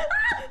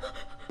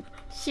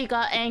 She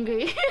got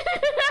angry.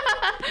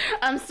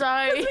 I'm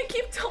sorry. Because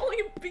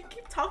we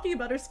keep talking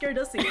about her scared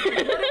us again.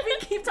 Like, what if we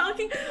keep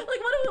talking?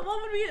 Like,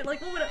 what would we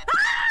like? What would?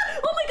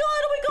 Oh my god!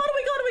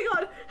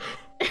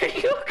 Are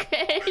you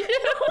okay?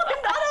 No,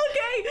 I'm not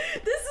okay.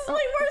 This is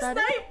my worst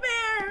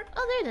nightmare.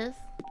 Oh, there it is.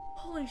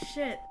 Holy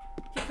shit!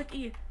 Click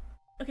E.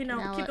 Okay,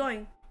 now keep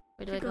going.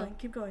 Where do I go?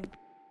 Keep going.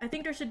 I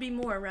think there should be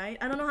more, right?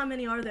 I don't know how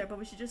many are there, but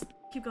we should just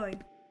keep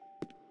going.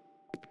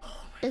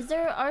 Is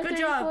there R34? Good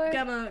job,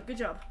 Gamma. Good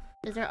job.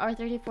 Is there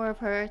R34 of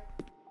her?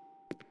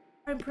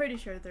 I'm pretty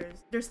sure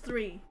there's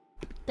 3.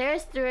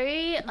 There's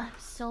 3? I'm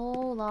so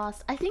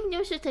lost. I think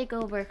you should take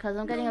over because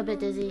I'm getting a bit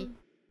dizzy.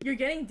 You're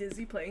getting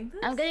dizzy playing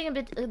this? I'm getting a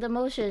bit... the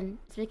motion.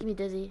 It's making me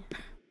dizzy.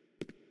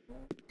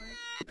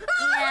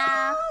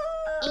 Yeah.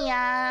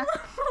 Yeah.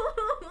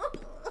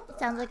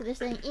 Sounds like they're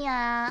saying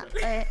yeah.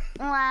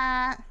 Or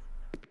wah.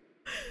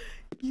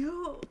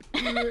 You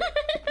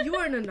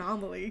are an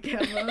anomaly,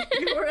 Gamma.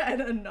 You are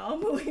an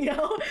anomaly.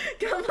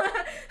 Gamma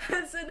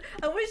has said,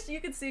 I wish you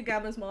could see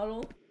Gamma's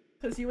model,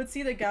 because you would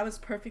see that Gamma's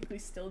perfectly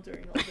still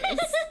during all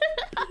this.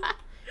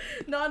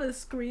 Not a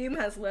scream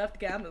has left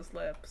Gamma's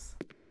lips.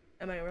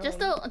 Am I wrong?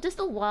 Just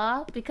a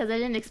wah, because I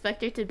didn't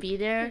expect her to be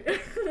there.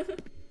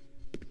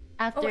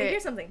 After. Oh, I hear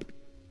something.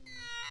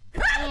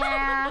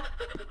 Yeah.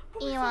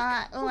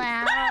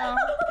 Wow.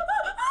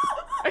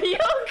 Are you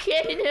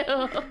okay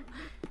now?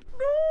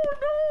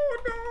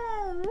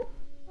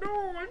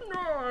 No,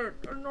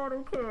 I'm not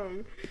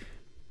okay.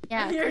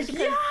 Yeah,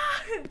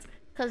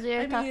 because we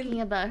were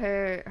talking about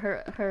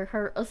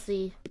her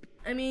ussy.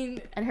 I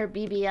mean, and her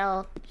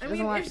BBL.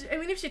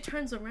 If she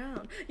turns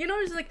around, you know,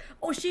 it's like,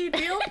 oh, she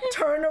real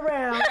turn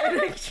around.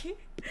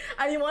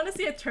 I want to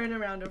see a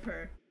turnaround of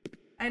her.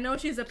 I know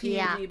she's a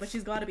PhD, but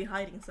she's got to be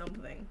hiding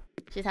something.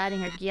 She's hiding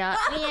her gyat. Yeah.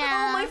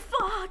 Oh my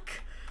fuck.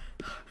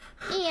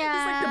 Yeah.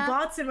 It's like the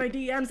bots in my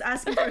DMs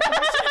asking for a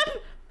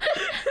question.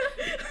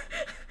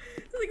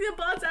 It's like the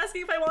bots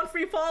asking if I want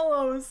free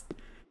follows.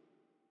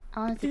 I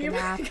want to take a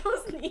nap.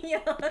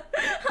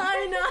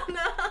 Hi,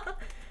 Nana.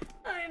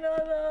 Hi,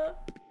 Nana.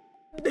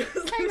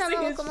 Because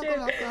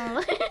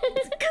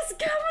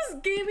Gamma's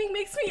gaming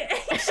makes me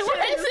anxious.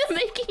 Why is it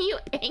making you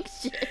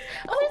anxious?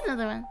 Oh, there's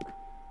another one.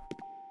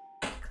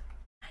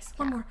 Nice.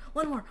 One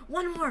more,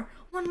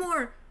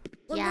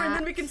 and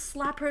then we can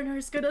slap her in her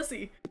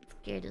scudussy.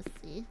 Scared to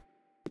see.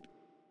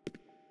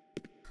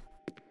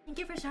 Thank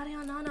you for shouting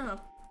out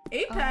Nana.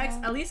 Apex,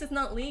 at least it's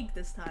not League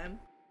this time.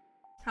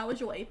 How was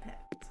your Apex?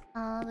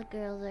 All the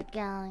girls are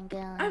gallon.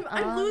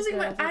 I'm losing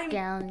my.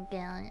 Gallon.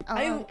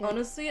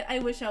 Honestly, I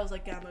wish I was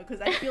like Gamma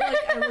because I feel like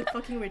I look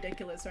fucking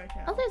ridiculous right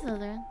now. Oh, there's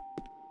another one.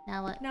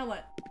 Now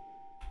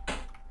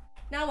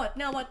what?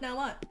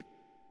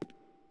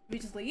 We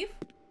just leave?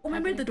 Oh,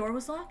 remember the door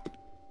was locked?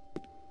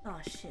 Oh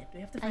shit,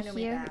 we have to find our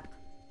way back.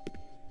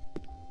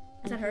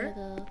 Is that her?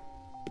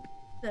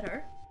 Is that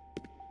her?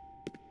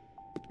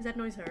 Is that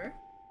noise her?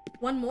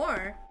 One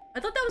more? I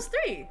thought that was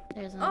 3.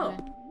 There's another.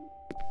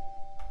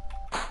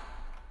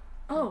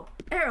 Oh,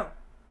 arrow.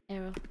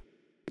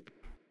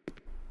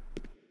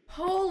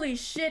 Holy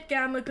shit,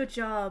 Gamma, good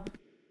job.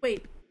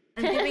 Wait,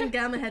 I'm giving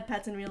Gamma head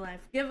pats in real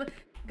life. Give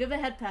a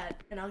head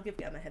pat, and I'll give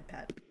Gamma a head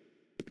pat.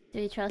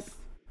 Do you trust?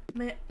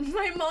 My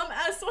mom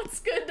asked what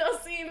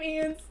scudussy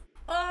means.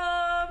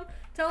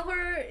 Tell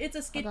her it's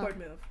a skateboard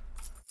move.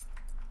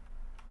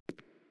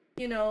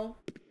 You know,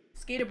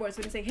 skaterboard's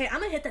gonna say, hey, I'm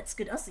gonna hit that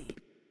scudussy.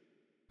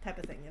 Type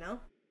of thing, you know?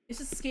 It's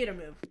just a skater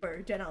move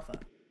for Gen Alpha.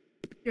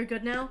 You're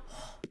good now?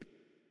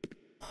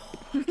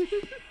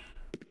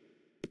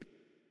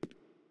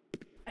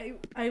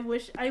 I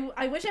wish I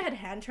had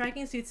hand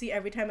tracking so you'd see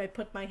every time I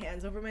put my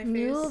hands over my face.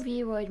 New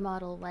V-Roid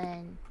model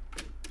when?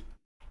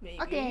 Maybe.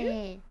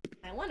 Okay.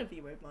 I want a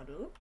V-Roid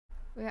model.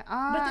 We're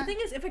on. But the thing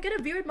is, if I get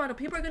a V-Roid model,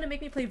 people are gonna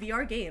make me play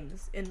VR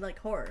games in like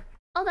horror.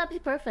 Oh, that'd be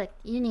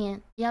perfect.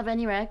 Uni, you have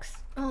any Rex?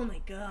 Oh my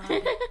god.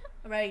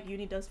 Alright,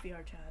 Uni does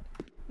VR chat.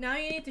 Now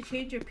you need to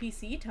change your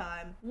PC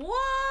time.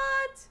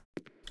 What?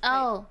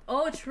 Oh. Wait.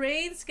 Oh,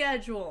 train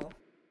schedule.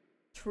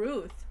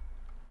 Truth.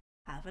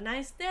 Have a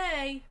nice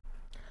day.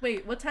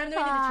 Wait, what time do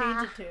we need to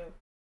change it to?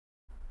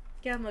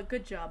 Gamma,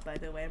 good job, by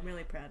the way. I'm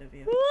really proud of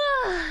you.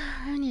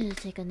 I need to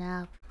take a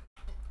nap.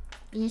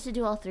 You need to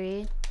do all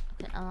 3.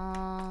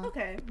 Okay.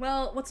 Okay.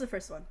 Well, what's the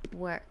first one?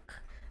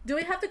 Work. Do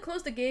we have to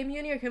close the game,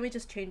 Uni, or can we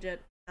just change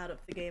it out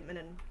of the game and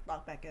then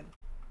log back in?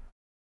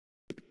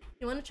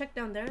 You want to check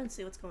down there and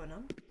see what's going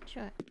on?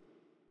 Sure.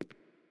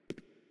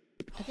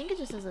 I think it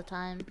just says the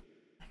time.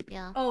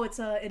 Yeah. Oh, it's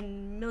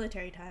in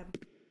military time.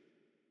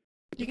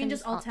 You can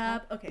just alt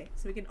tab. Okay,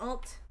 so we can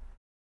alt.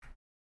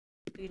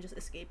 We can just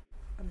escape,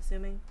 I'm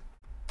assuming.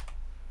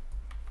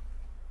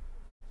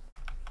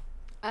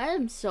 I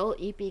am so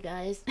EP,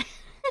 guys.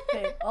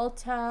 Okay, alt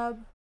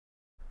tab.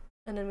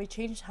 And then we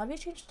change. How do we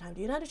change the time?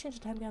 Do you know how to change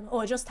the time, Gamma?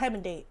 Oh, just time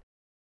and date.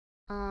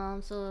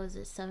 So is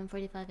it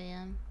 7:45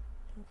 a.m.?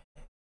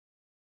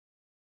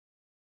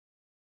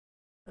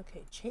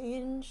 Okay,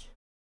 change.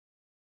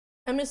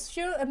 I'm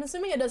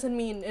assuming it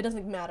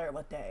doesn't matter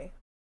what day.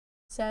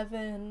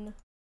 7:45.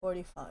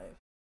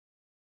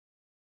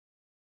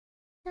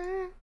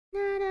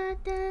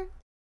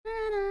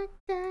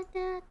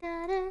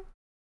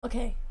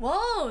 Okay.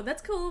 Whoa,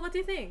 that's cool. What do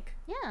you think?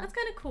 Yeah. That's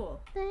kind of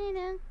cool.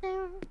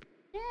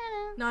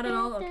 Not at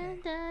all? Okay.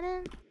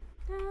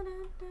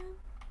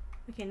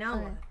 Okay, now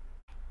what?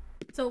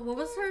 So what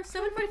was her?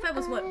 7:45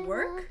 was what?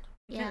 Work?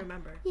 I can't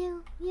remember.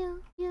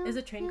 Is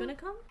a train gonna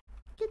come?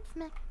 It's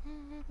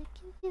magnetic.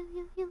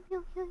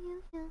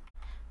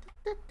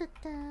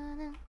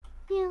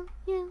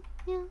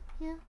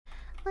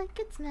 Like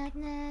it's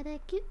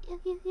magnetic.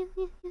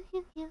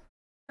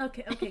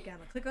 Okay,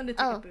 Gamma. Click on the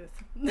ticket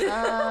booth.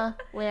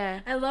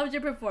 Where? I loved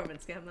your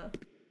performance, Gamma.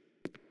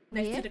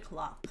 Next to the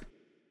clock.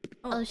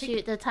 Oh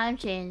shoot, the time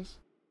changed.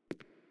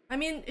 I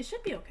mean, it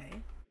should be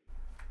okay.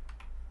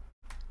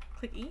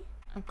 Click E?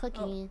 I'm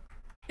clicking E.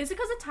 Is it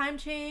because the time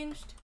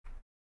changed?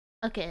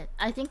 Okay,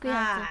 I think we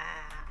have to...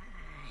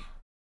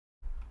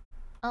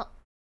 Oh.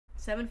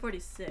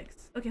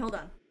 7:46. Okay, hold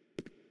on.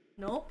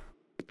 Nope.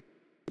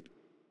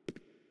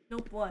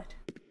 Nope, what?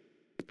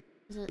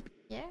 Is it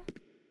here?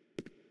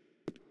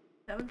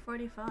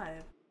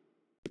 7:45.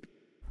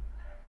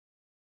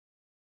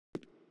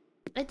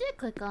 I did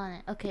click on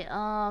it. Okay,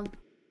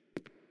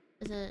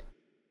 is it...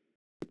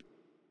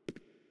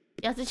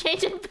 You have to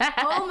change it back.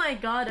 Oh my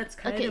god, that's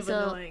kind of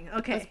annoying.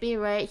 Okay. Let's be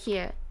right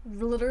here.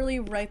 Literally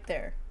right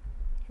there.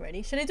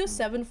 Ready? Should I do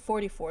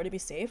 7:44 to be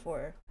safe,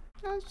 or?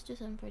 No, I'll just do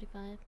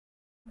 7:45.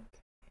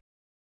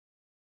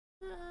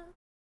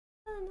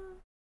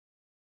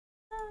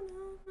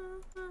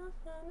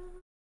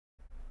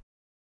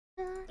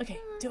 Okay,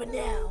 do it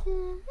now.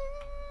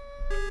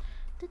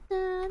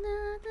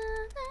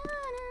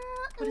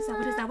 What is that?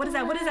 What is that? What is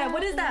that? What is that?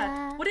 What is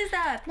that? What is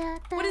that?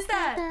 What is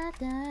that?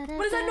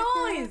 What is that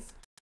noise?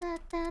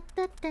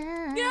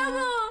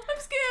 Gamma! I'm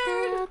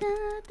scared! What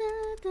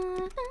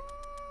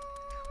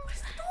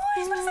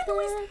is that noise? What is that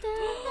noise?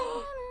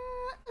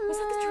 Was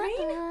that the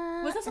train?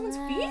 Was that someone's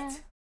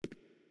feet?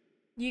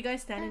 You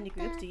guys stand in the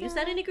groups? Do you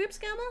stand in the groups,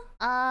 Gamma?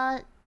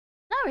 Not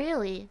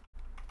really.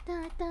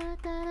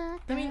 I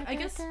mean, I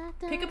guess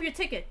pick up your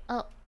ticket.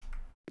 Oh,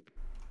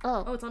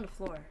 it's on the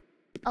floor.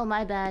 Oh,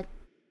 my bad.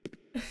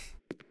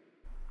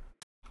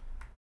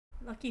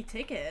 Lucky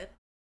ticket.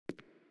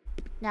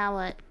 Now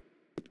what?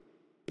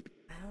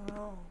 I don't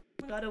know.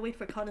 Gotta wait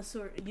for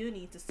Connoisseur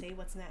Uni to say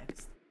what's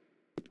next.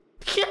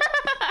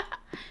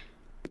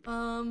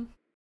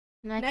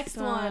 Next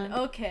one.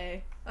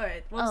 Okay.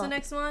 Alright, what was the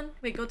next one?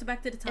 Wait, go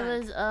back to the time. It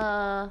was,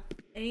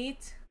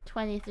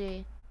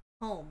 8:23.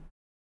 Home.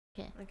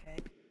 Okay.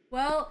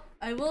 Well,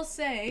 I will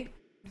say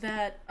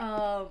that,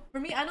 for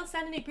me, I don't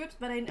stand in any groups,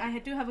 but I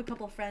do have a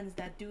couple friends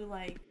that do,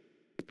 like,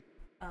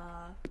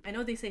 I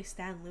know they say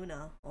Stan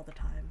Luna all the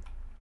time.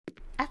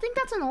 I think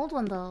that's an old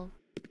one, though.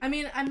 I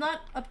mean, I'm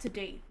not up to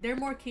date. They're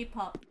more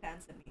K-pop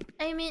fans than me.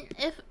 I mean,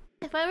 if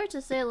I were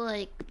to say,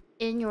 like,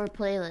 in your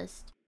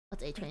playlist,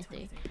 what's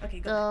 8:23?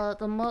 Okay, go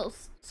the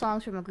most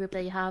songs from a group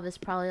that you have is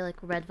probably,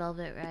 like, Red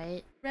Velvet,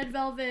 right? Red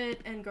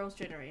Velvet and Girls'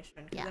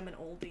 Generation, because I'm an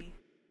oldie.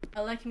 I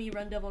like me,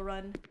 Run Devil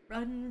Run.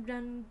 Run,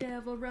 run,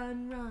 devil,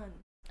 run,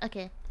 run.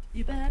 Okay.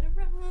 You better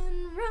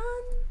run.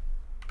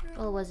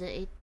 What was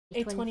it?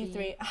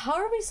 8:23. How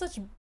are we such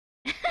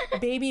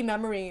baby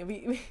memory?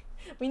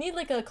 We need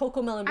like a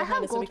Coco Melon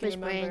behind us so we can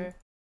remember. Brain.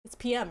 It's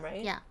PM,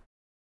 right? Yeah.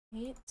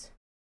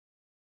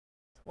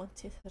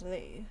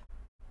 8:23.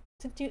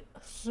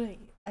 23.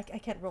 I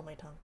can't roll my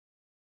tongue.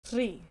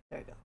 3. There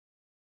we go.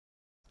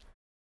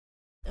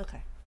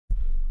 Okay.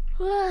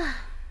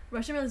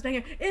 Russian Melon's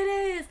banger. It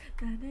is.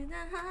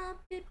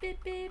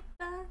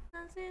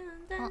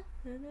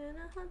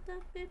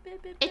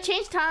 It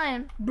changed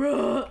time,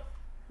 bruh.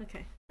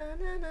 Okay. Do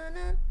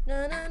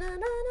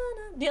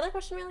you like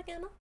Russian Melon,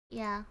 Gamma?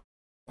 Yeah.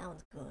 That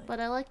one's good. But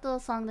I like the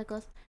song that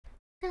goes.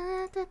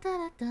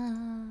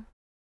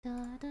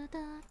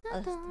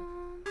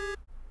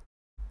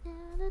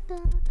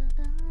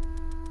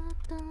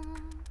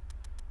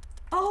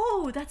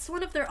 Oh, that's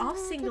one of their off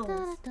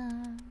singles.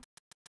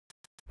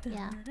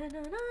 Yeah.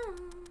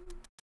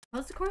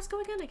 How's the chorus go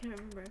again? I can't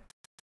remember.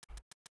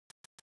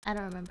 I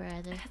don't remember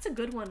either. That's a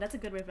good one. That's a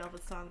good Red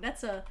Velvet song.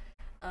 That's a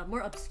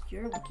more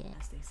obscure one,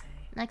 as they say.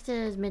 Next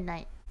is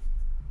Midnight.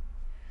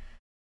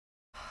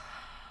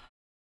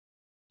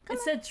 It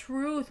said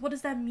truth. What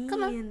does that mean?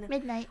 Come on,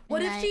 Midnight.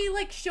 What if she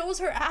like shows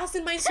her ass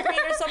in my screen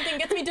or something,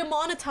 gets me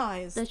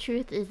demonetized? The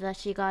truth is that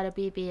she got a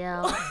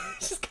BBL.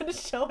 She's gonna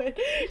show it.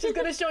 She's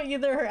gonna show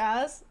either her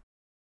ass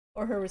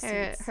or her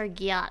receipts. Her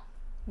gyat.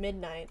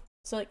 Midnight.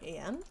 So like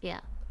AM?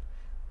 Yeah.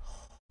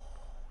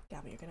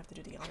 Gabby, you're gonna have to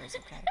do the honors,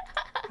 okay?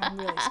 I'm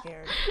really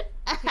scared.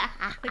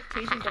 Click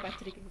change and go back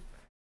to the game.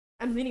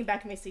 I'm leaning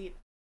back in my seat.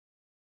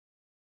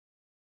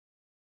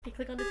 Okay,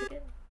 click on the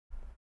ticket.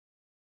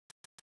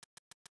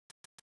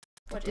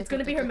 Watch, it's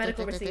gonna be her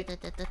medical receipt.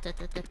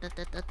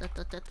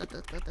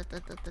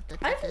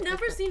 I've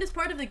never seen this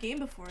part of the game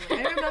before.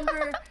 Like, I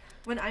remember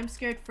when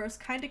Imscared first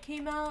kind of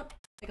came out,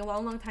 like a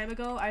long time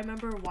ago. I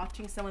remember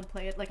watching someone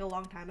play it like a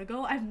long time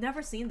ago. I've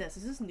never seen this.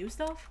 Is this new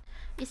stuff?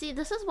 You see,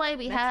 this is why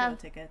we Metro have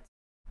tickets.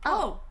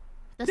 Oh,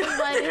 this is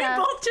why we have.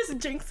 Both just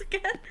jinx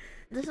again.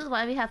 This is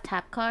why we have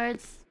tap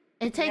cards.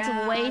 It takes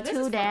way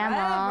too damn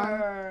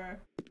long.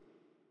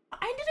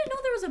 I didn't know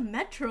there was a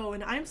Metro,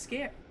 and I'm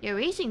scared. You're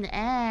reaching the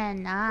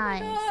end.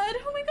 Nice. Oh my god!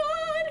 Oh my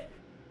god!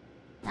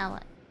 Now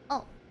what?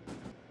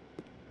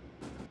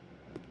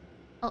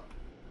 Oh.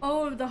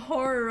 Oh, the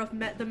horror of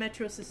the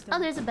metro system. Oh,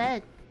 there's a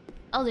bed.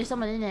 Oh, there's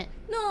someone in it.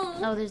 No.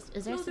 Oh, is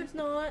there? No, there's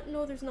not.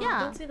 No, there's not.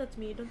 Yeah. Don't say that to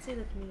me. Don't say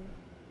that to me.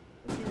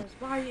 Don't say that.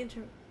 Why are you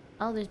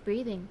Oh, there's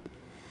breathing.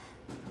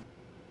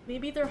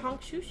 Maybe they're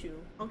honk shoo shoo.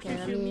 Honk shoo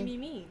shoo,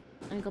 me.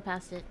 Let me go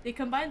past it. They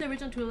combined the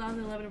original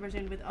 2011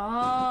 version with.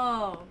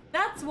 Oh,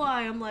 that's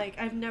why I'm like,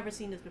 I've never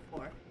seen this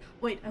before.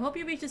 Wait, I hope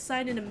you reach this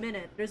sign in a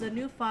minute. There's a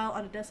new file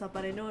on the desktop,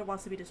 but I know it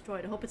wants to be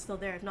destroyed. I hope it's still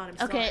there. If not, I'm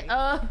sorry. Okay,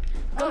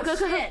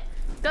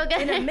 go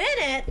get In it. a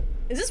minute?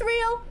 Is this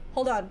real?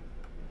 Hold on.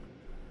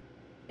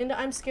 In the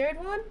I'm scared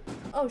one?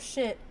 Oh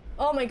shit.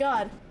 Oh my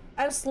god.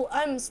 I'm slow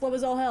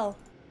as all hell.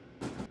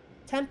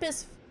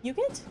 Tempest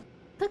Fugit?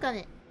 Click on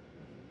it.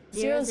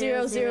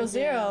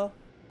 0000.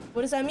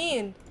 What does that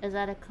mean? Is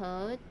that a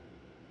code?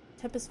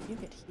 Tempest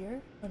Fugit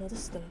here? Oh no, this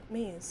is the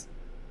maze.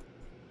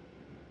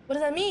 What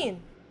does that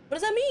mean? What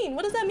does that mean?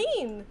 What does that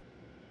mean?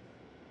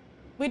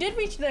 We did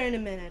reach there in a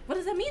minute. What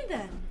does that mean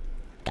then?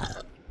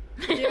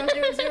 000.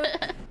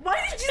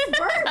 Why did you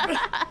burp?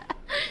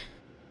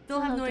 Still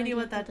have no idea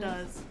what that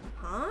does.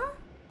 Huh?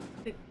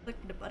 Click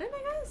the button, I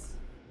guess?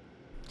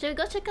 Should we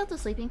go check out the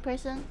sleeping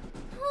person?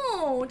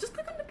 No, just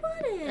click on the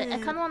button. I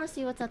kind of want to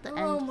see what's at the end.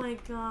 Oh my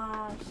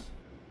gosh.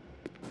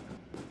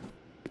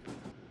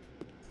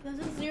 This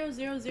is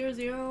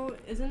 0000.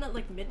 Isn't that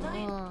like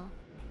midnight? Oh.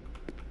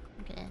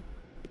 Okay.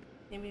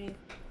 Maybe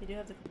we do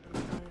have to click on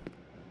the button.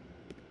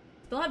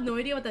 Still have no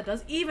idea what that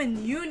does.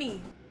 Even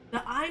Uni,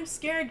 the I'm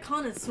scared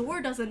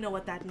connoisseur, doesn't know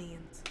what that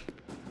means.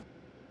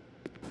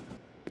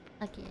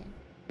 Okay.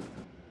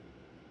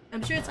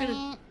 I'm sure it's gonna.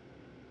 Oh,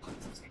 I'm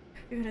so scared.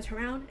 You're gonna turn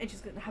around and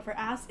she's gonna have her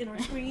ass in our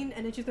screen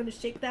and then she's gonna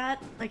shake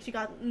that like she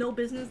got no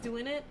business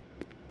doing it.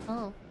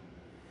 Oh,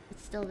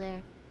 it's still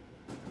there.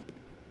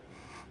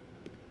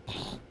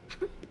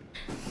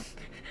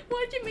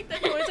 Why'd you make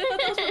that noise? I thought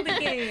that was from the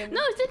game.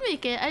 No, it did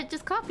make it. I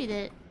just copied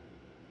it.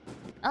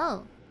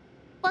 Oh.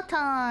 What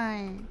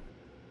time?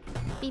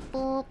 Beep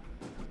boop.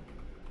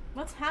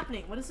 What's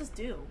happening? What does this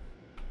do?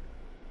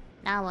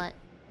 Now what?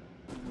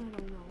 I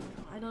don't know.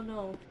 I don't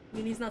know. I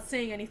mean, he's not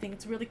saying anything.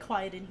 It's really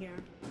quiet in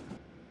here.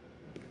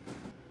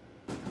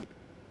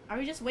 Are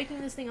we just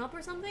waking this thing up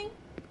or something?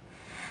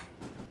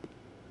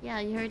 Yeah,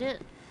 you heard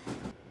it?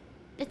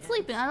 It's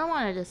sleeping. I don't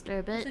want to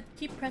disturb it. So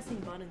keep pressing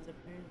buttons,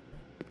 apparently.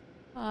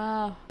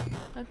 Oh,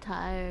 I'm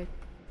tired.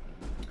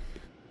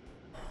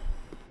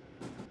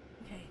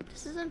 Okay.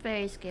 This isn't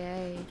very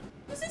scary.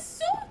 This is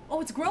so...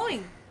 Oh, it's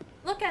growing!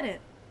 Look at it!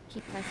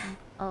 Keep pressing.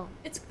 Oh.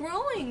 It's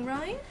growing,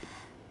 right?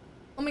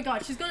 Oh my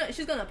god, she's gonna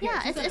appear.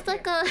 Yeah, it's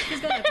like a... She's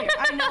gonna appear.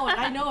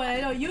 I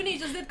know. Uni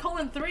just did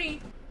colon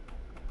 3.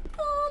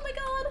 Oh my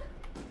god.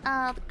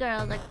 All the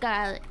girls are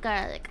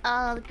garlic.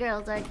 All the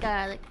girls are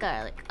garlic.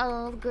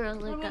 All the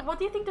girls are garlic. What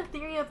do you think the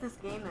theory of this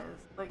game is?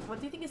 Like, what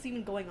do you think is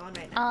even going on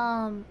right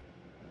now?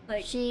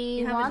 Like,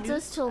 she wants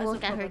us to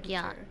look at her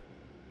gyan.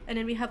 And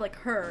then we have, like,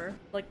 her,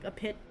 like, a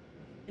pit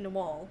in the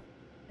wall.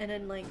 And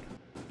then, like,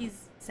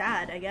 he's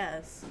sad, I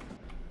guess.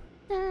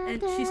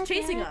 And she's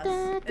chasing us.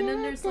 And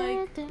then there's,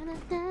 like...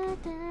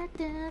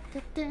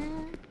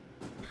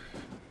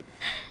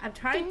 I'm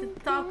trying to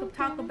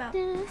talk about...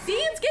 See,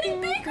 it's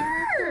getting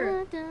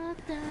bigger!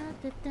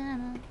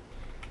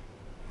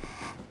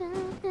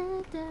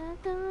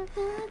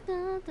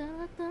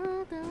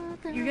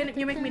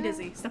 You make me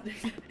dizzy. Stop doing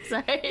that.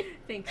 Sorry.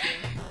 Thank you.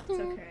 It's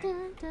okay.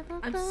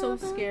 I'm so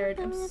scared.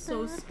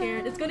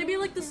 It's gonna be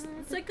like this.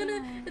 It's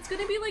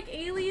gonna be like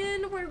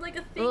Alien, where like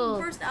a thing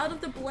burst out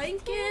of the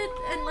blanket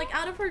and like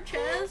out of her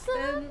chest.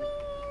 And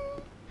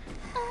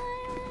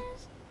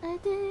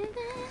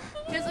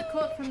here's a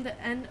quote from the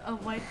end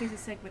of Whiteface's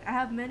segment. I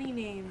have many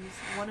names.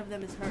 One of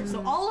them is her.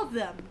 So all of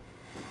them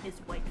is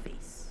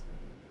Whiteface.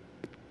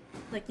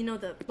 Like, you know,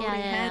 the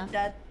floating head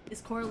that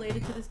is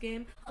correlated to this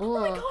game. Oh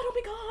my god,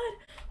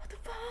 what the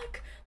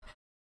fuck?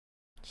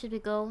 Should we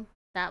go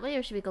that way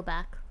or should we go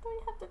back? We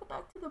have to go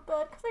back to the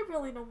bed because I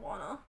really don't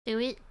wanna. Do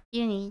it.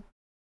 You need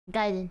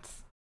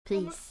guidance,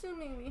 please. I'm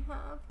assuming we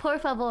have. Por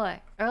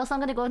favor, or else I'm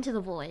gonna go into the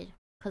void.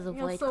 Because the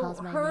void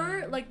calls my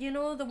name. Like, you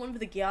know, the one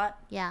with the gyat?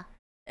 Yeah.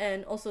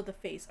 And also the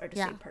face are the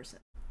same person.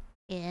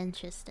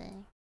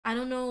 Interesting. I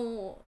don't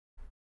know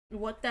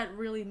what that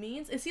really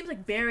means. It seems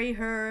like bury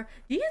her.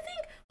 Do you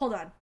think... Hold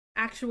on.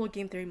 Actual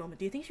game theory moment.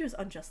 Do you think she was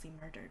unjustly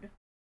murdered?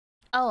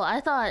 Oh,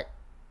 I thought...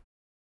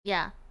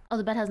 Yeah. Oh,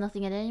 the bed has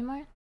nothing in it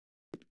anymore?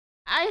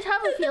 I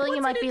have a feeling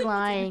you might be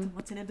lying.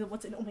 What's in it? Oh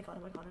my god.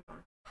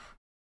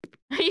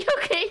 Are you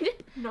okay?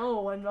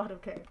 No, I'm not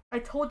okay. I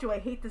told you I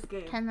hate this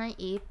game. Can I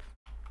eat?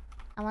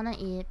 I wanna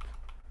eat.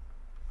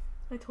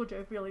 I told you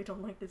I really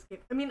don't like this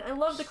game. I mean, I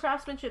love the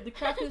craftsmanship. The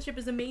craftsmanship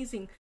is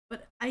amazing,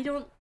 but I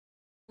don't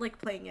like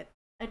playing it.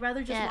 I'd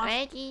rather just watch...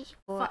 ready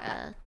for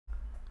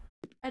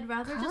I'd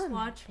rather just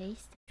watch...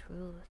 Face the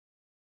truth.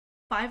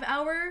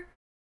 5-hour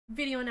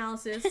video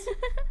analysis.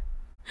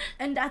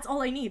 And that's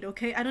all I need,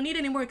 okay? I don't need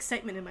any more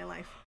excitement in my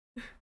life.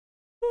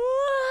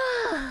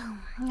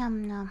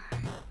 Yum yum.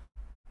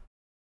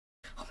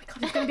 Oh my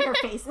god, it's gonna be her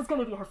face. It's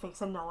gonna be her face,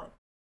 I know it.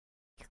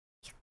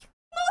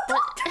 No,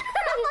 don't!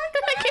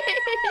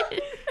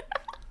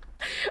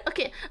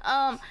 Okay,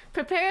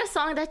 Prepare a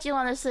song that you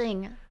want to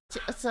sing,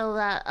 so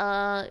that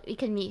we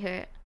can meet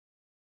her.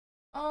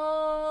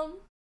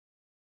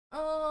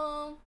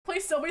 Play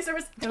Subway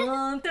Surfers.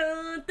 Dun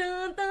dun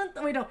dun dun.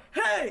 Wait, no.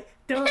 Hey.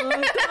 Dun dun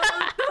dun dun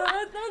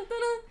dun dun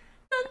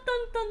dun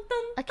dun dun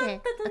dun.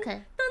 Okay. Okay.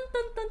 Dun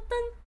dun dun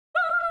dun.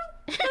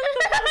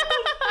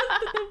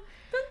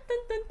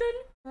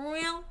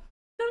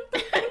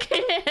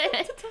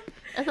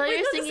 I thought you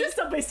were singing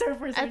Subway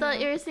Surfers. I thought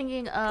you were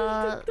singing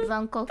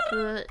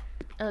Zankoku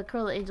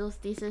Curl Angel's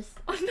Thesis.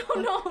 Oh no.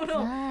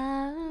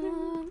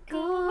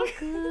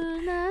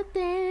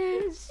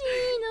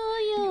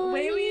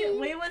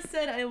 Wei was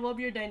said I love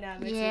your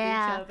dynamics with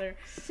each other.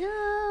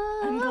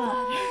 I'm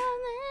glad.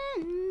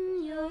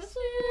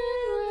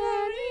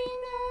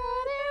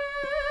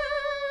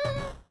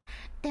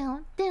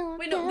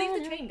 Wait, no,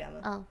 leave the train,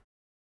 Gamma. Oh.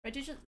 Why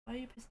are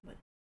you pissing mud?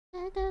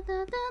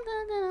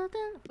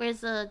 Where's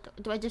the...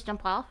 Do I just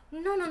jump off?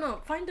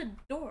 No. Find the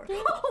door.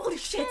 Holy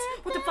shit!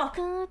 What the fuck?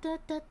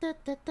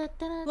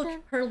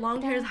 Look, her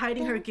long hair is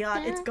hiding her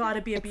yacht. It's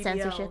gotta be a BBL.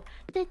 Censorship.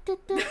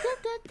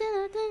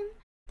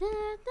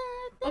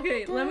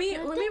 Okay, let me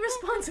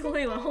respond to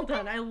Layla. Hold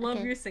on. I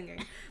love your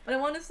singing. But I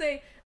want to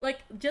say,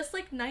 just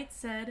like Knight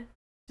said,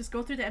 just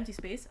go through the empty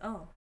space.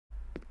 Oh.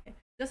 Okay.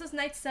 Just as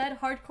Knight said,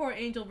 hardcore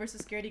angel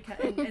versus scaredy cat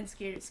and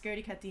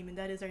scaredy cat demon.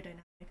 That is our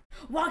dynamic.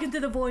 Walk into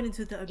the void,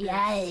 into the abyss.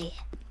 Yay.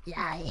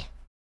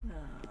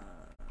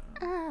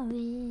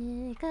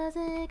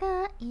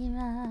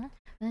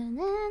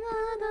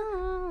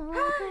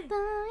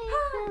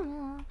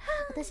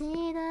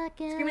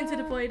 Scream into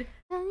the void.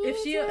 If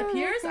she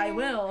appears, I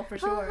will, for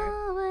sure.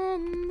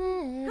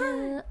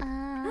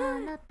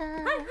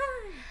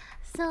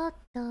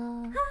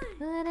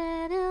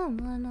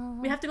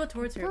 We have to go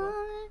towards her,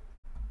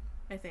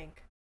 I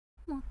think.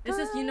 This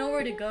is, you know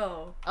where to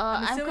go.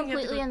 I'm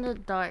completely in the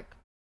dark.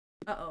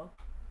 Uh-oh.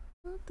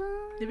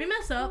 Did we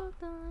mess up?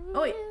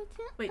 Oh,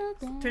 wait,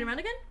 turn around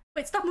again?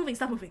 Wait, stop moving.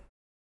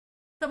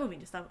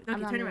 Just stop.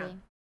 Okay, turn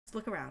around. Just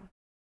look around.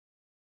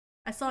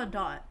 I saw a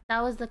dot.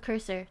 That was the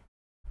cursor.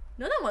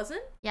 No, that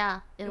wasn't.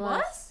 Yeah, it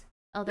was.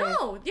 Oh,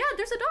 no, yeah,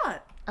 there's a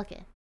dot.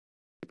 Okay.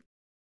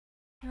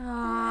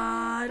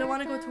 I don't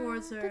want to go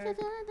towards her.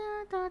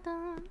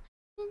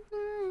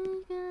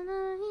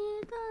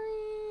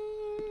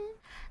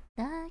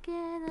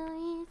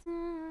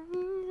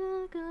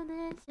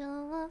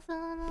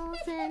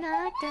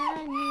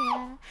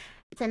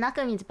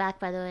 Senaka means back,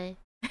 by the way.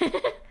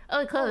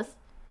 Oh, it closed.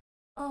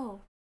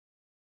 Oh.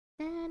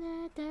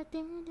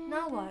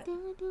 Now what?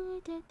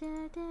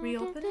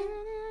 Reopen it?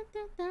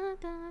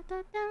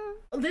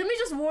 Let me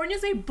just warn you,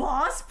 say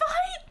boss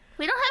fight?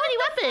 We don't have any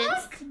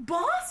weapons!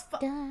 Boss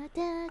fight?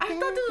 I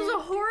thought this was a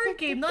horror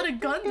game, not a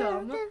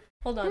Gundam.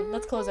 Hold on,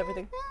 let's close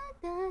everything.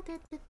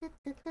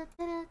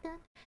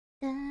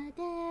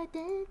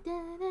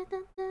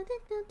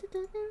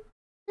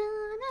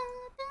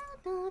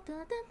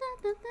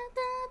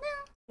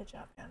 Good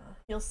job, Anna.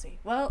 You'll see.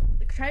 Well,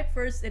 try it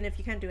first, and if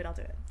you can't do it, I'll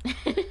do it.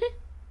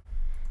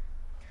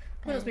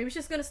 Who knows? Maybe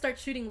she's gonna start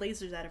shooting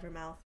lasers out of her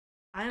mouth.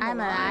 I'm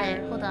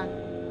alive. Hold on.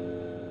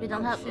 We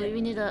don't have. Shit.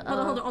 We need a.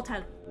 Hold on. Alt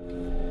tab.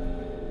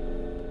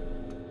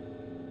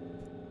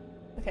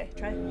 Okay,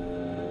 try.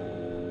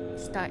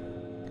 Start.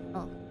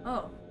 Oh.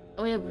 Oh.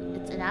 Oh wait,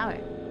 it's an hour.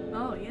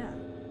 Oh yeah.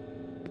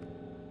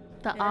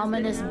 The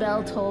ominous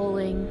bell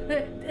tolling.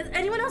 Does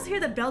anyone else hear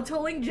the bell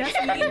tolling? Just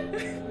me.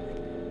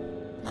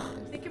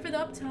 Thank you for the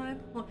uptime.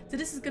 Well, so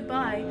this is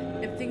goodbye.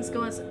 If things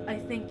go as I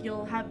think,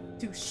 you'll have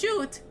to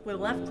shoot with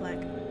left click.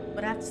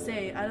 But I have to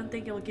say, I don't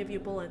think it will give you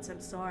bullets. I'm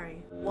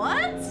sorry.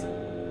 What?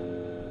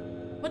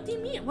 What do you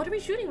mean? What are we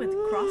shooting with?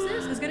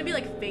 Crosses? It's gonna be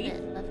like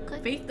Fate? Left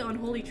click? Fate, the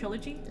Unholy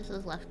Trilogy? This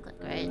is left click,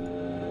 right?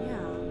 Yeah.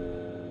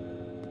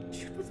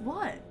 Shoot with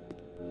what?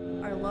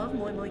 Our love?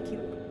 Moi Moi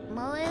cute.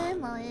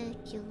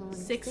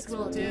 6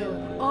 will do.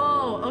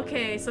 Oh,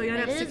 okay. So you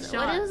gotta have 6 shots.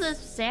 What is this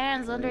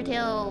Sans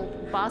Undertale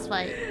boss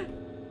fight?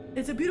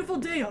 It's a beautiful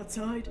day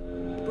outside.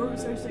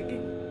 Birds are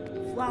singing.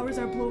 Flowers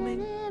are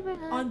blooming.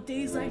 On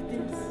days like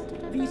this,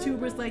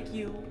 VTubers like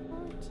you.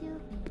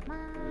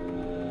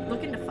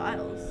 Look into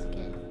files.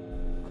 Okay.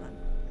 Hold on.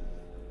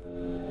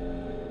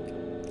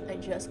 I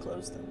just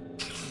closed them.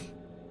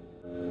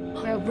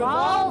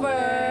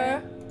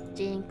 Revolver!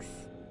 Jinx.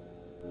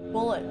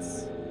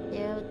 Bullets.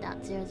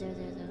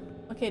 0.0000.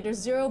 Okay, there's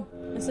 0.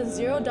 It says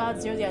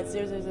 0.0. Yeah, it's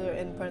 000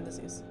 in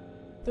parentheses.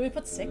 Do we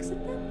put 6 in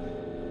there?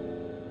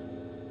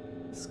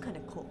 This is kind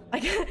of cool.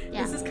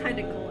 Yeah. This is kind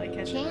of cool. I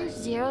can't change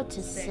 0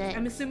 to 6.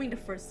 I'm assuming the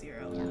first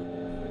 0. Yeah.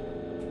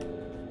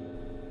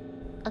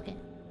 Okay.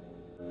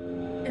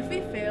 If we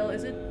fail,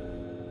 is it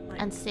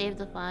like... And save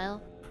the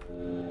file?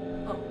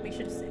 Oh, make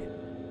sure to save.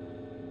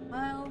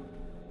 File.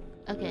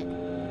 Okay.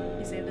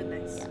 You saved it,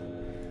 nice. Yeah.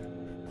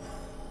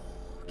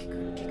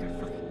 Kick her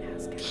fucking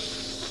ass,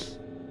 guys.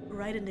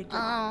 Right in the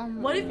gut.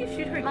 What if you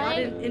shoot her gut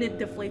and it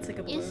deflates like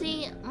a balloon? You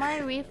see, my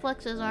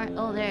reflexes aren't...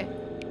 Oh, there.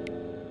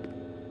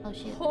 Oh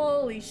shit.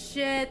 Holy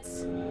shit.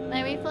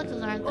 My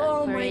reflexes aren't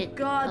that my great.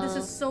 god, this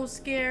is so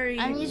scary.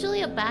 I'm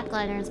usually a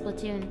backliner in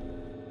Splatoon.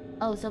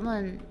 Oh,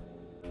 someone...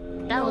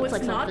 That looks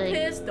like something. It's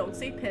not piss. Don't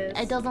say piss.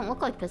 It doesn't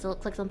look like piss. It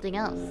looks like something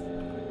else.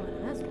 Oh,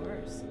 that's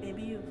worse.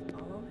 Maybe you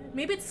follow it.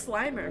 Maybe it's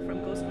Slimer from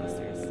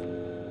Ghostbusters.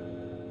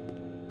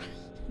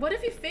 What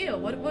if you fail?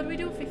 What do we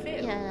do if we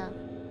fail? Yeah.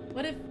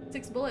 What if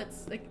 6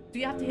 bullets? Like, do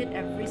you have to hit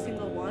every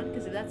single one?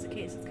 Because if that's the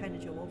case, it's kind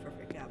of Joe over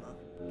for Gamma.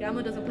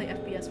 Gamma doesn't play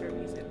FPS for a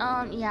reason.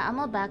 Yeah, I'm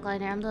a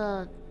backliner. I'm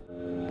the...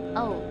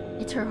 Oh,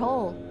 it's her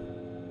hole.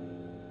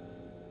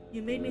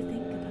 You made me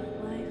think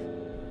about life.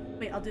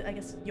 Wait, I'll do... I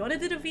guess... You want to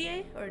do the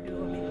VA? Or do you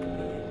want me to do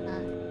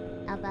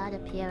VA? About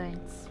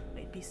appearance.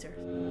 Wait, be serious.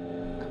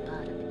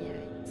 About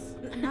appearance.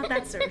 Not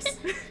that serious.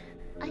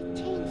 I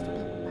changed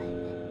bit by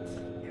bit.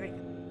 Here we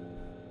go.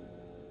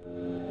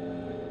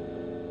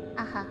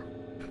 Aha.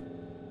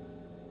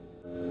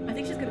 I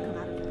think she's gonna come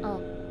out of it.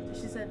 Oh. So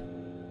she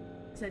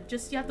said,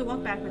 just you have to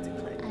walk backwards and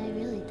click. I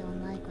really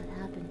don't like what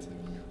happened to me.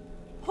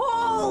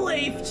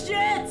 Holy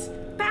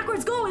shit!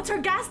 Backwards go! It's her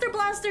Gaster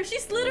Blaster! She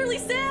literally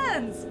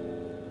stands!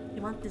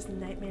 You want this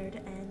nightmare to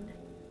end?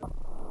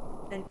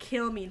 Then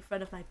kill me in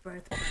front of my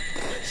birth.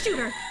 Shoot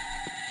her!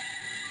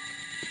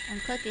 I'm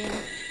cooking.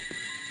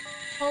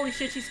 Holy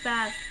shit, she's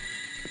fast.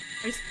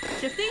 Are you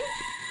shifting?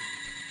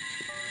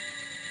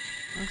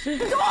 Oh,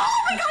 shit.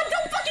 Oh my god,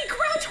 don't fucking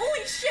crouch!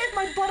 Holy shit,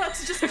 my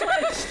buttocks just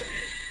clenched!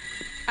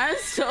 I'm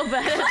so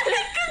bad at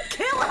I could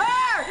kill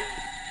her!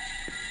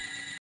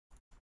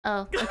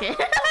 Oh, okay.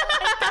 Oh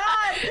my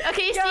god!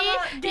 Okay, you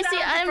see,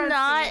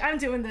 I'm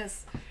doing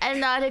this. I'm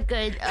not a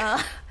good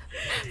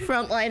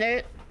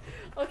frontliner.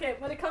 Okay,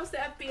 when it comes to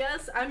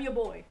FPS, I'm your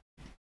boy.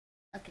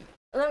 Okay.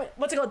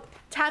 What's it called?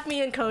 Tap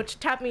me in, coach.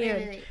 Tap me in.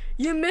 Wait.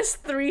 You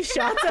missed 3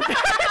 shots. What the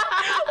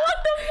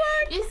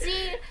fuck? You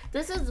see,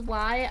 this is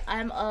why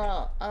I'm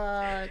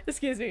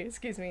Excuse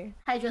me.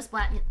 Hydro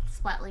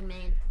Splatling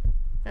main.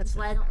 That's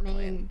why I don't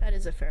main. That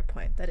is a fair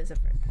point.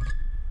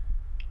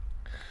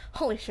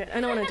 Holy shit, I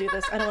don't want to do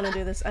this. I don't want to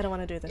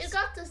do this. You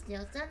got this,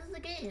 Neil. It's the end of the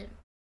game.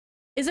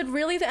 Is it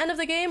really the end of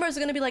the game, or is it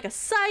gonna be like a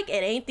psych?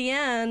 It ain't the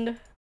end.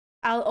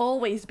 I'll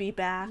always be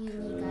back. You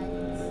need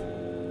guidance.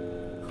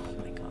 Oh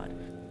my god.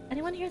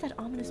 Anyone hear that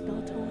ominous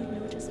bell tolling?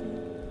 No, just me.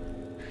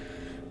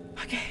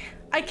 Okay.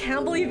 I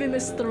can't believe you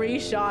missed 3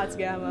 shots,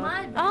 Gamma.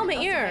 My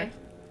ear.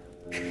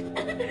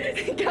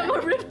 Gamma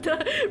ripped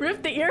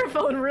the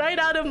earphone right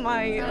out of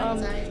my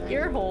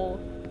ear hole.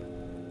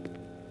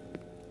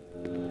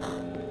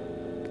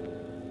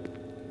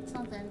 It's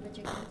not the end, but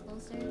you're getting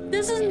closer.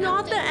 This is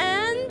not the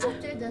end?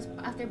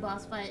 After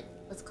boss fight,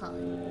 let's call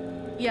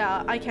it.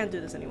 Yeah, I can't do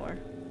this anymore.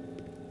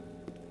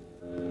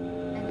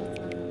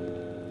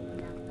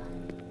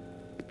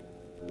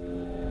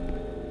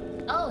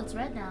 Oh, it's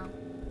red now.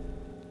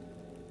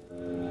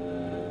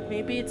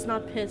 Maybe it's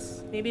not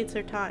piss. Maybe it's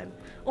her time.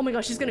 Oh my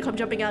gosh, she's gonna come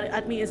jumping out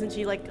at me, isn't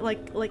she?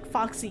 Like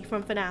Foxy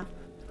from FNAF.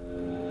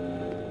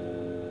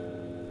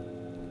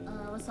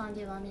 What song do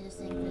you want me to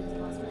sing for this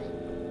boss fight?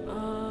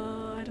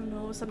 I don't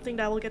know. Something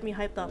that will get me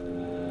hyped up.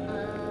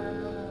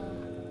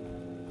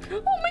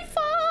 Oh my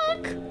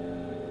fuck!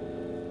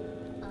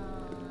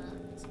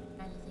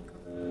 Trying to think of...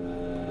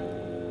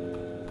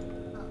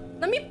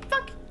 Let me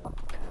fuck.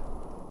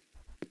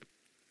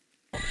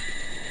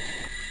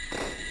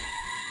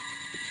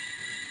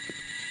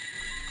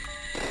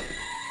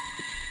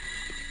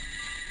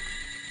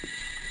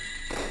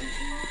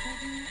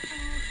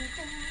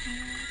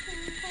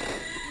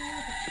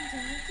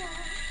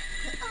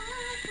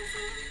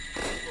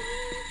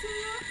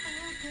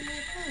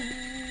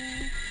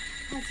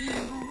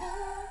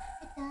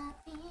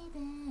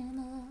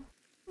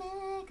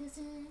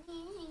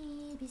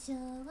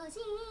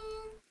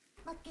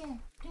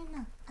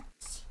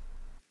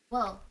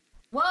 Whoa.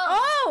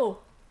 Oh!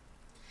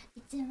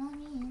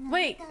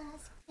 Wait.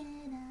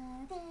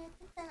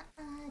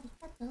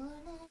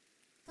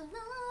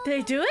 Did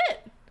they do it?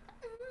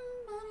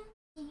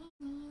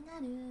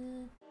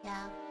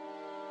 Yeah.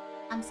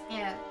 I'm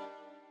scared.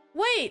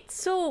 Wait,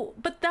 so,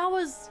 but that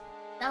was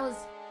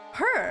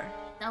her.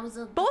 That was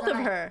both of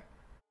her.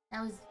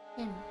 That was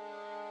him.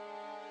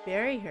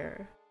 Bury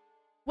her.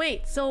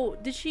 Wait, so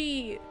did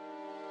she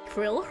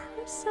kill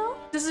herself?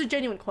 This is a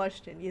genuine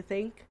question, you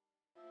think?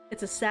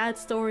 It's a sad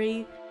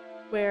story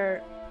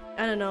where,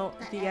 I don't know,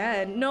 the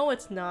end. No,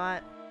 it's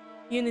not.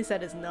 Uni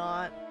said it's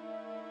not.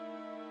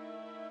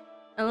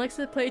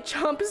 Alexa played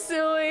Chomp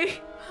Suey.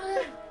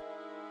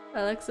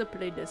 Alexa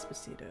played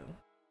Despacito.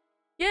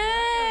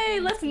 Yay!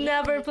 Let's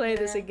never play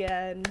this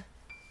again.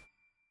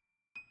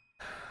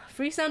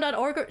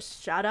 Freesound.org, or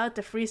shout out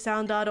to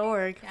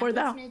freesound.org for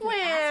the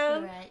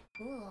win. Right.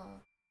 Cool.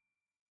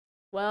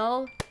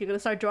 Well, you're gonna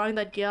start drawing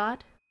that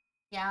yacht?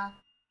 Yeah.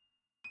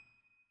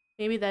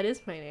 Maybe that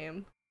is my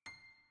name.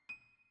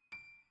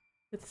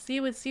 With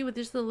with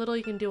just a little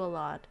you can do a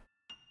lot.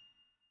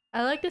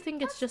 I like to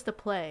think it's just a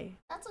play.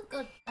 That's a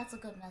good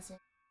message.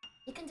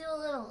 You can do a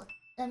little,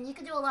 and you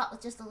can do a lot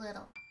with just a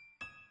little.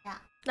 Yeah.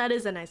 That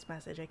is a nice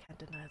message, I can't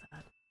deny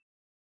that.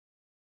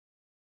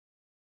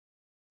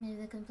 Maybe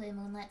we can play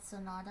Moonlight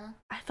Sonata.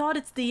 I thought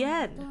it's the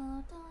end.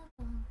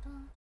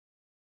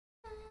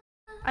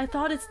 I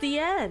thought it's the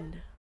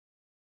end.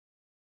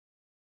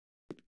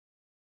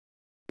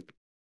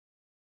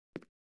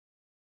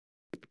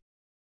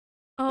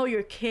 Oh,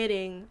 you're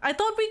kidding. I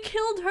thought we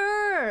killed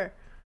her!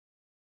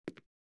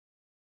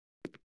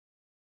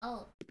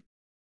 Oh.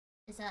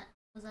 Was that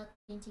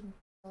painting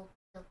built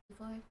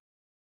before?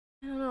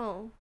 I don't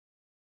know.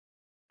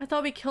 I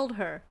thought we killed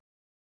her.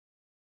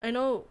 I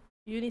know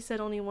Uni said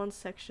only one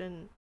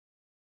section.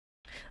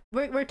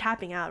 We're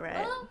tapping out,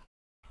 right? Oh,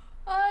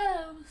 I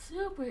am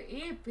super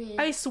epic.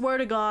 I swear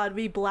to God,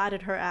 we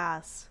blatted her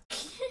ass.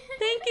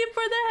 Thank you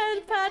for the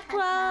head pat,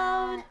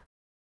 Cloud.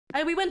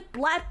 We went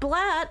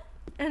blat,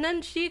 and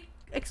then she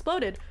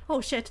exploded.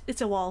 Oh shit,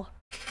 it's a wall.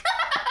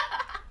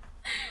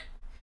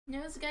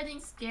 No's getting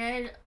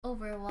scared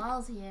over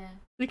walls here.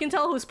 You can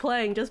tell who's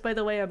playing just by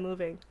the way I'm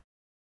moving.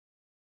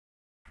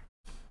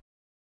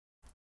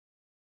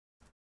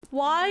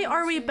 Why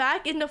are we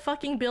back in the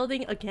fucking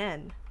building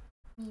again?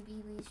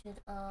 Maybe we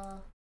should,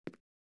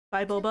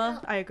 Buy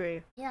boba? I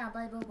agree. Yeah,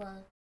 buy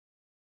boba.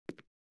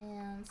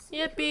 And see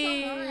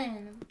yippee! who's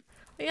online.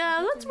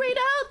 Yeah, let's raid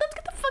out! Let's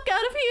get the fuck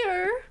out of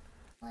here!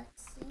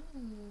 Let's see.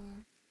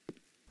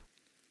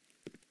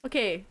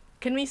 Okay,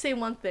 can we say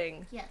one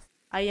thing? Yes.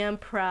 I am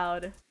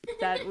proud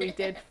that we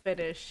did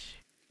finish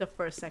the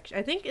first section.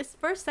 I think it's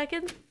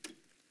second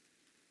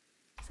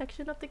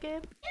section of the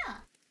game? Yeah.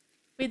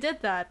 We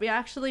did that. We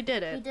actually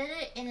did it. We did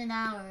it in an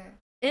hour.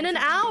 In an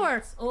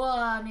hour!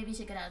 Oh, maybe we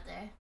should get out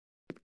there.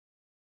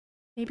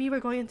 Maybe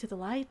we're going into the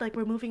light, like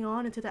we're moving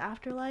on into the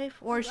afterlife,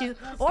 or she's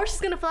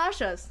gonna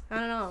flash us. I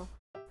don't know.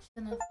 She's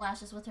gonna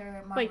flash us with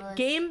her marvelous... Wait,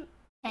 game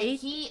 8?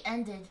 He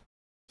ended.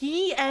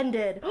 He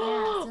ended. Yeah,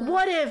 so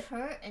what if?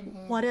 Her and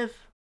him. What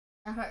if?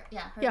 Her,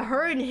 yeah.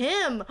 Her and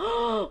him.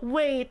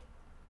 Wait,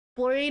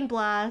 brain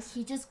blast.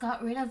 He just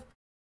got rid of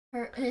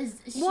her. Her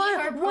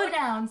What?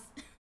 pronouns.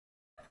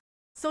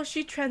 So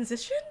she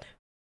transitioned?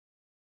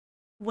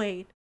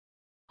 Wait.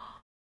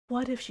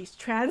 What if she's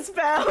trans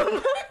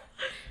femme?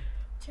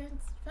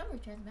 Trans femme or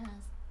trans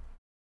mass?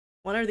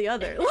 One or the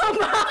other. Because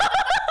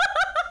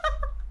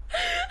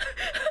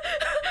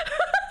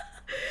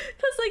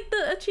like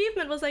the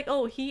achievement was like,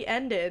 oh, he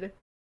ended.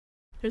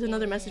 There's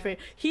another message for you.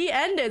 He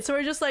ended, so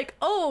we're just like,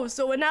 oh,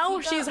 so now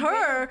she's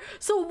her.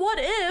 So what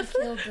if? He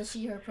killed the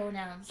she/her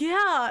pronouns.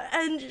 Yeah,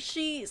 and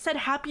she said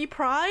happy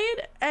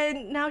pride,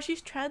 and now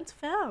she's trans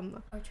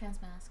femme. Or trans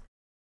mask.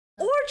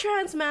 Or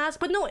trans mask,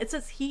 but no, it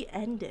says he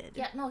ended.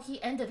 Yeah, no, he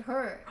ended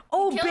her.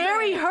 Oh,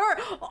 bury her.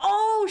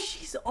 Oh,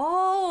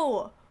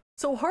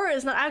 so her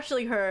is not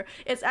actually her.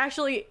 It's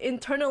actually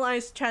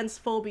internalized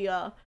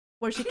transphobia,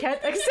 where she can't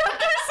accept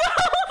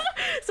herself.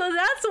 So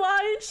that's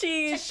why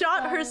she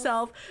shot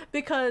herself,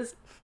 because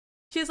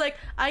she's like,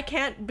 I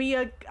can't be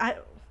a... I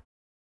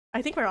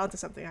think we're onto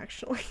something,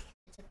 actually.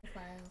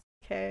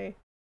 Okay.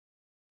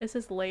 Is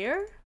this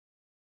layer?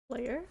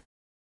 Layer?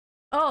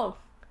 Oh,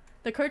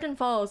 the curtain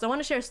falls. I want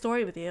to share a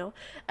story with you.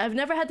 I've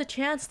never had the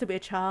chance to be a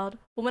child,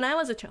 but when I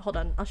was a child... Hold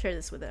on, I'll share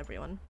this with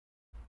everyone.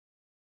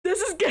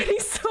 This is getting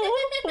so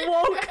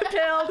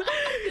woke-tailed.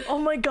 Oh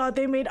my god,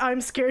 they made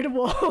Imscared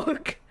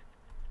woke.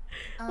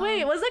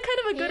 Wait, was that kind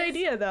of a good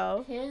idea,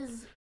 though?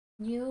 His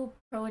new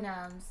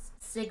pronouns,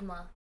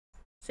 Sigma.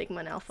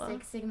 Sigma and Alpha.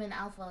 Sigma and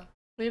Alpha.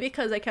 Maybe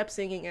because I kept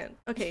singing it.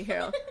 Okay,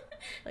 here,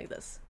 like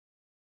this.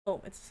 Oh,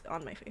 it's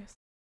on my face.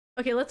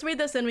 Okay, let's read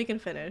this and we can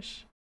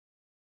finish.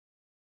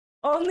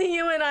 Only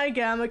you and I,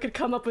 Gamma, could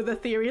come up with a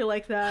theory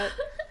like that.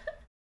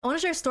 I want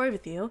to share a story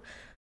with you.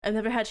 I've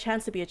never had a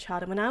chance to be a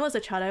child, and when I was a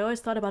child, I always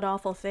thought about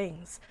awful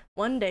things.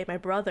 One day, my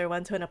brother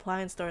went to an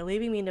appliance store,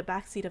 leaving me in the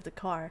backseat of the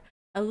car.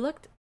 I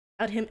looked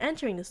at him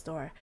entering the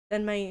store.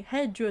 Then my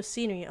head drew a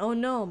scenery. Oh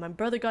no, my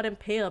brother got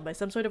impaled by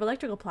some sort of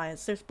electrical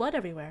appliance. There's blood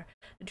everywhere.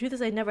 The truth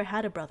is I never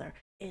had a brother.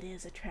 It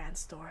is a trans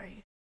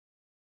story.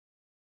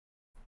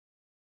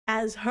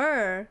 As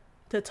her,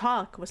 to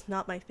talk was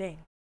not my thing.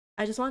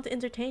 I just want to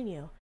entertain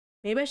you.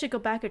 Maybe I should go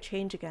back or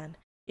change again.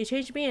 You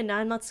changed me and now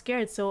I'm not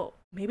scared, so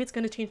maybe it's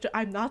gonna change to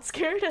I'm not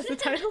scared as the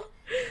title.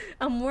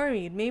 I'm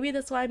worried. Maybe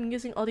that's why I'm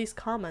using all these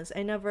commas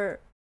I never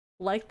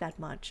liked that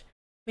much.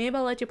 Maybe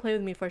I'll let you play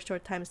with me for a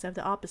short time instead of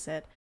the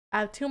opposite. I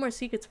have 2 more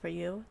secrets for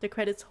you. The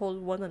credits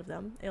hold one of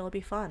them. It'll be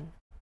fun.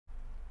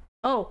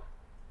 Oh,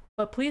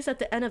 but please at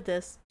the end of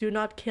this, do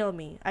not kill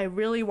me. I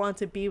really want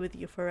to be with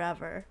you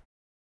forever.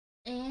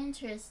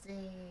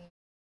 Interesting.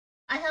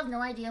 I have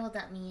no idea what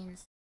that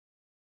means.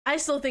 I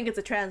still think it's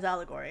a trans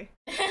allegory.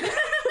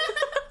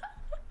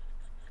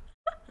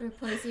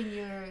 Replacing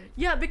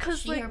your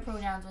because she/her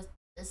pronouns with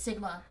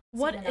Sigma.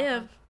 What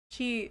if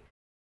she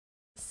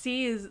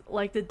sees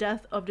like the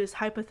death of this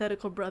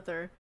hypothetical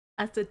brother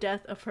as the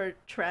death of her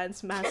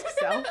trans mask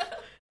self?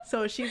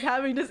 So she's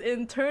having this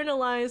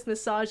internalized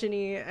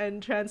misogyny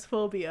and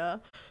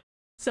transphobia.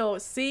 So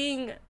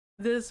seeing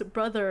this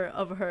brother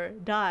of her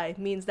die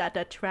means that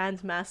that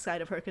trans mask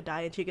side of her could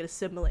die and she could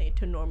assimilate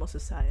to normal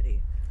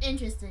society.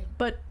 Interesting.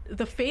 But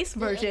the face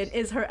version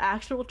is her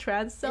actual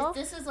trans self.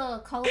 This is a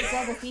college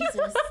level thesis.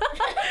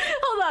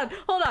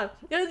 Hold on.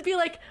 It would be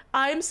like,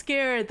 I'm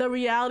scared, the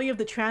reality of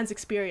the trans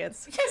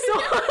experience.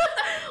 So,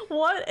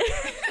 what?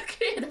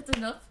 Okay, that's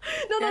enough.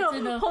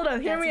 No. Hold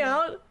on, hear me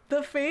out.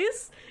 The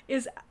face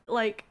is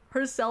like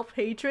her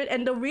self-hatred,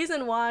 and the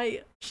reason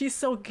why she's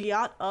so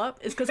gyat up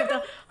is because of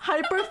the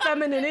hyper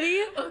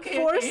femininity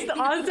forced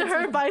onto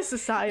her by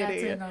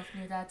society. That's enough,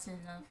 that's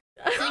enough.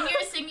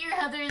 Sing your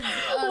Heather's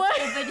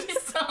Skibidi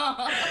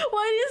song.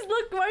 Why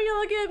are you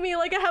looking at me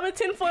like I have a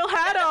tinfoil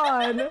hat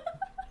on?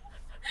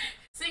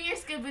 Sing your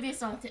Skibidi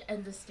song to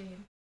end the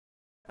stream.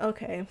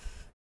 Okay.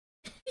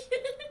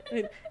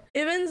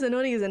 Even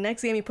Zanoni is the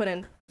next game you put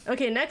in.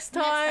 Okay, next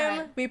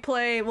time we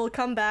play, we'll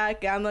come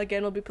back. Gamma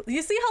again will be.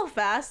 You see how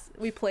fast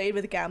we played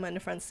with Gamma in the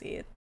front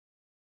seat?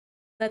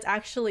 That's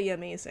actually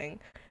amazing.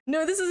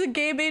 No, this is a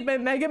game made by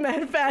Mega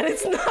Man fan.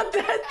 It's not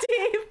that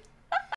deep.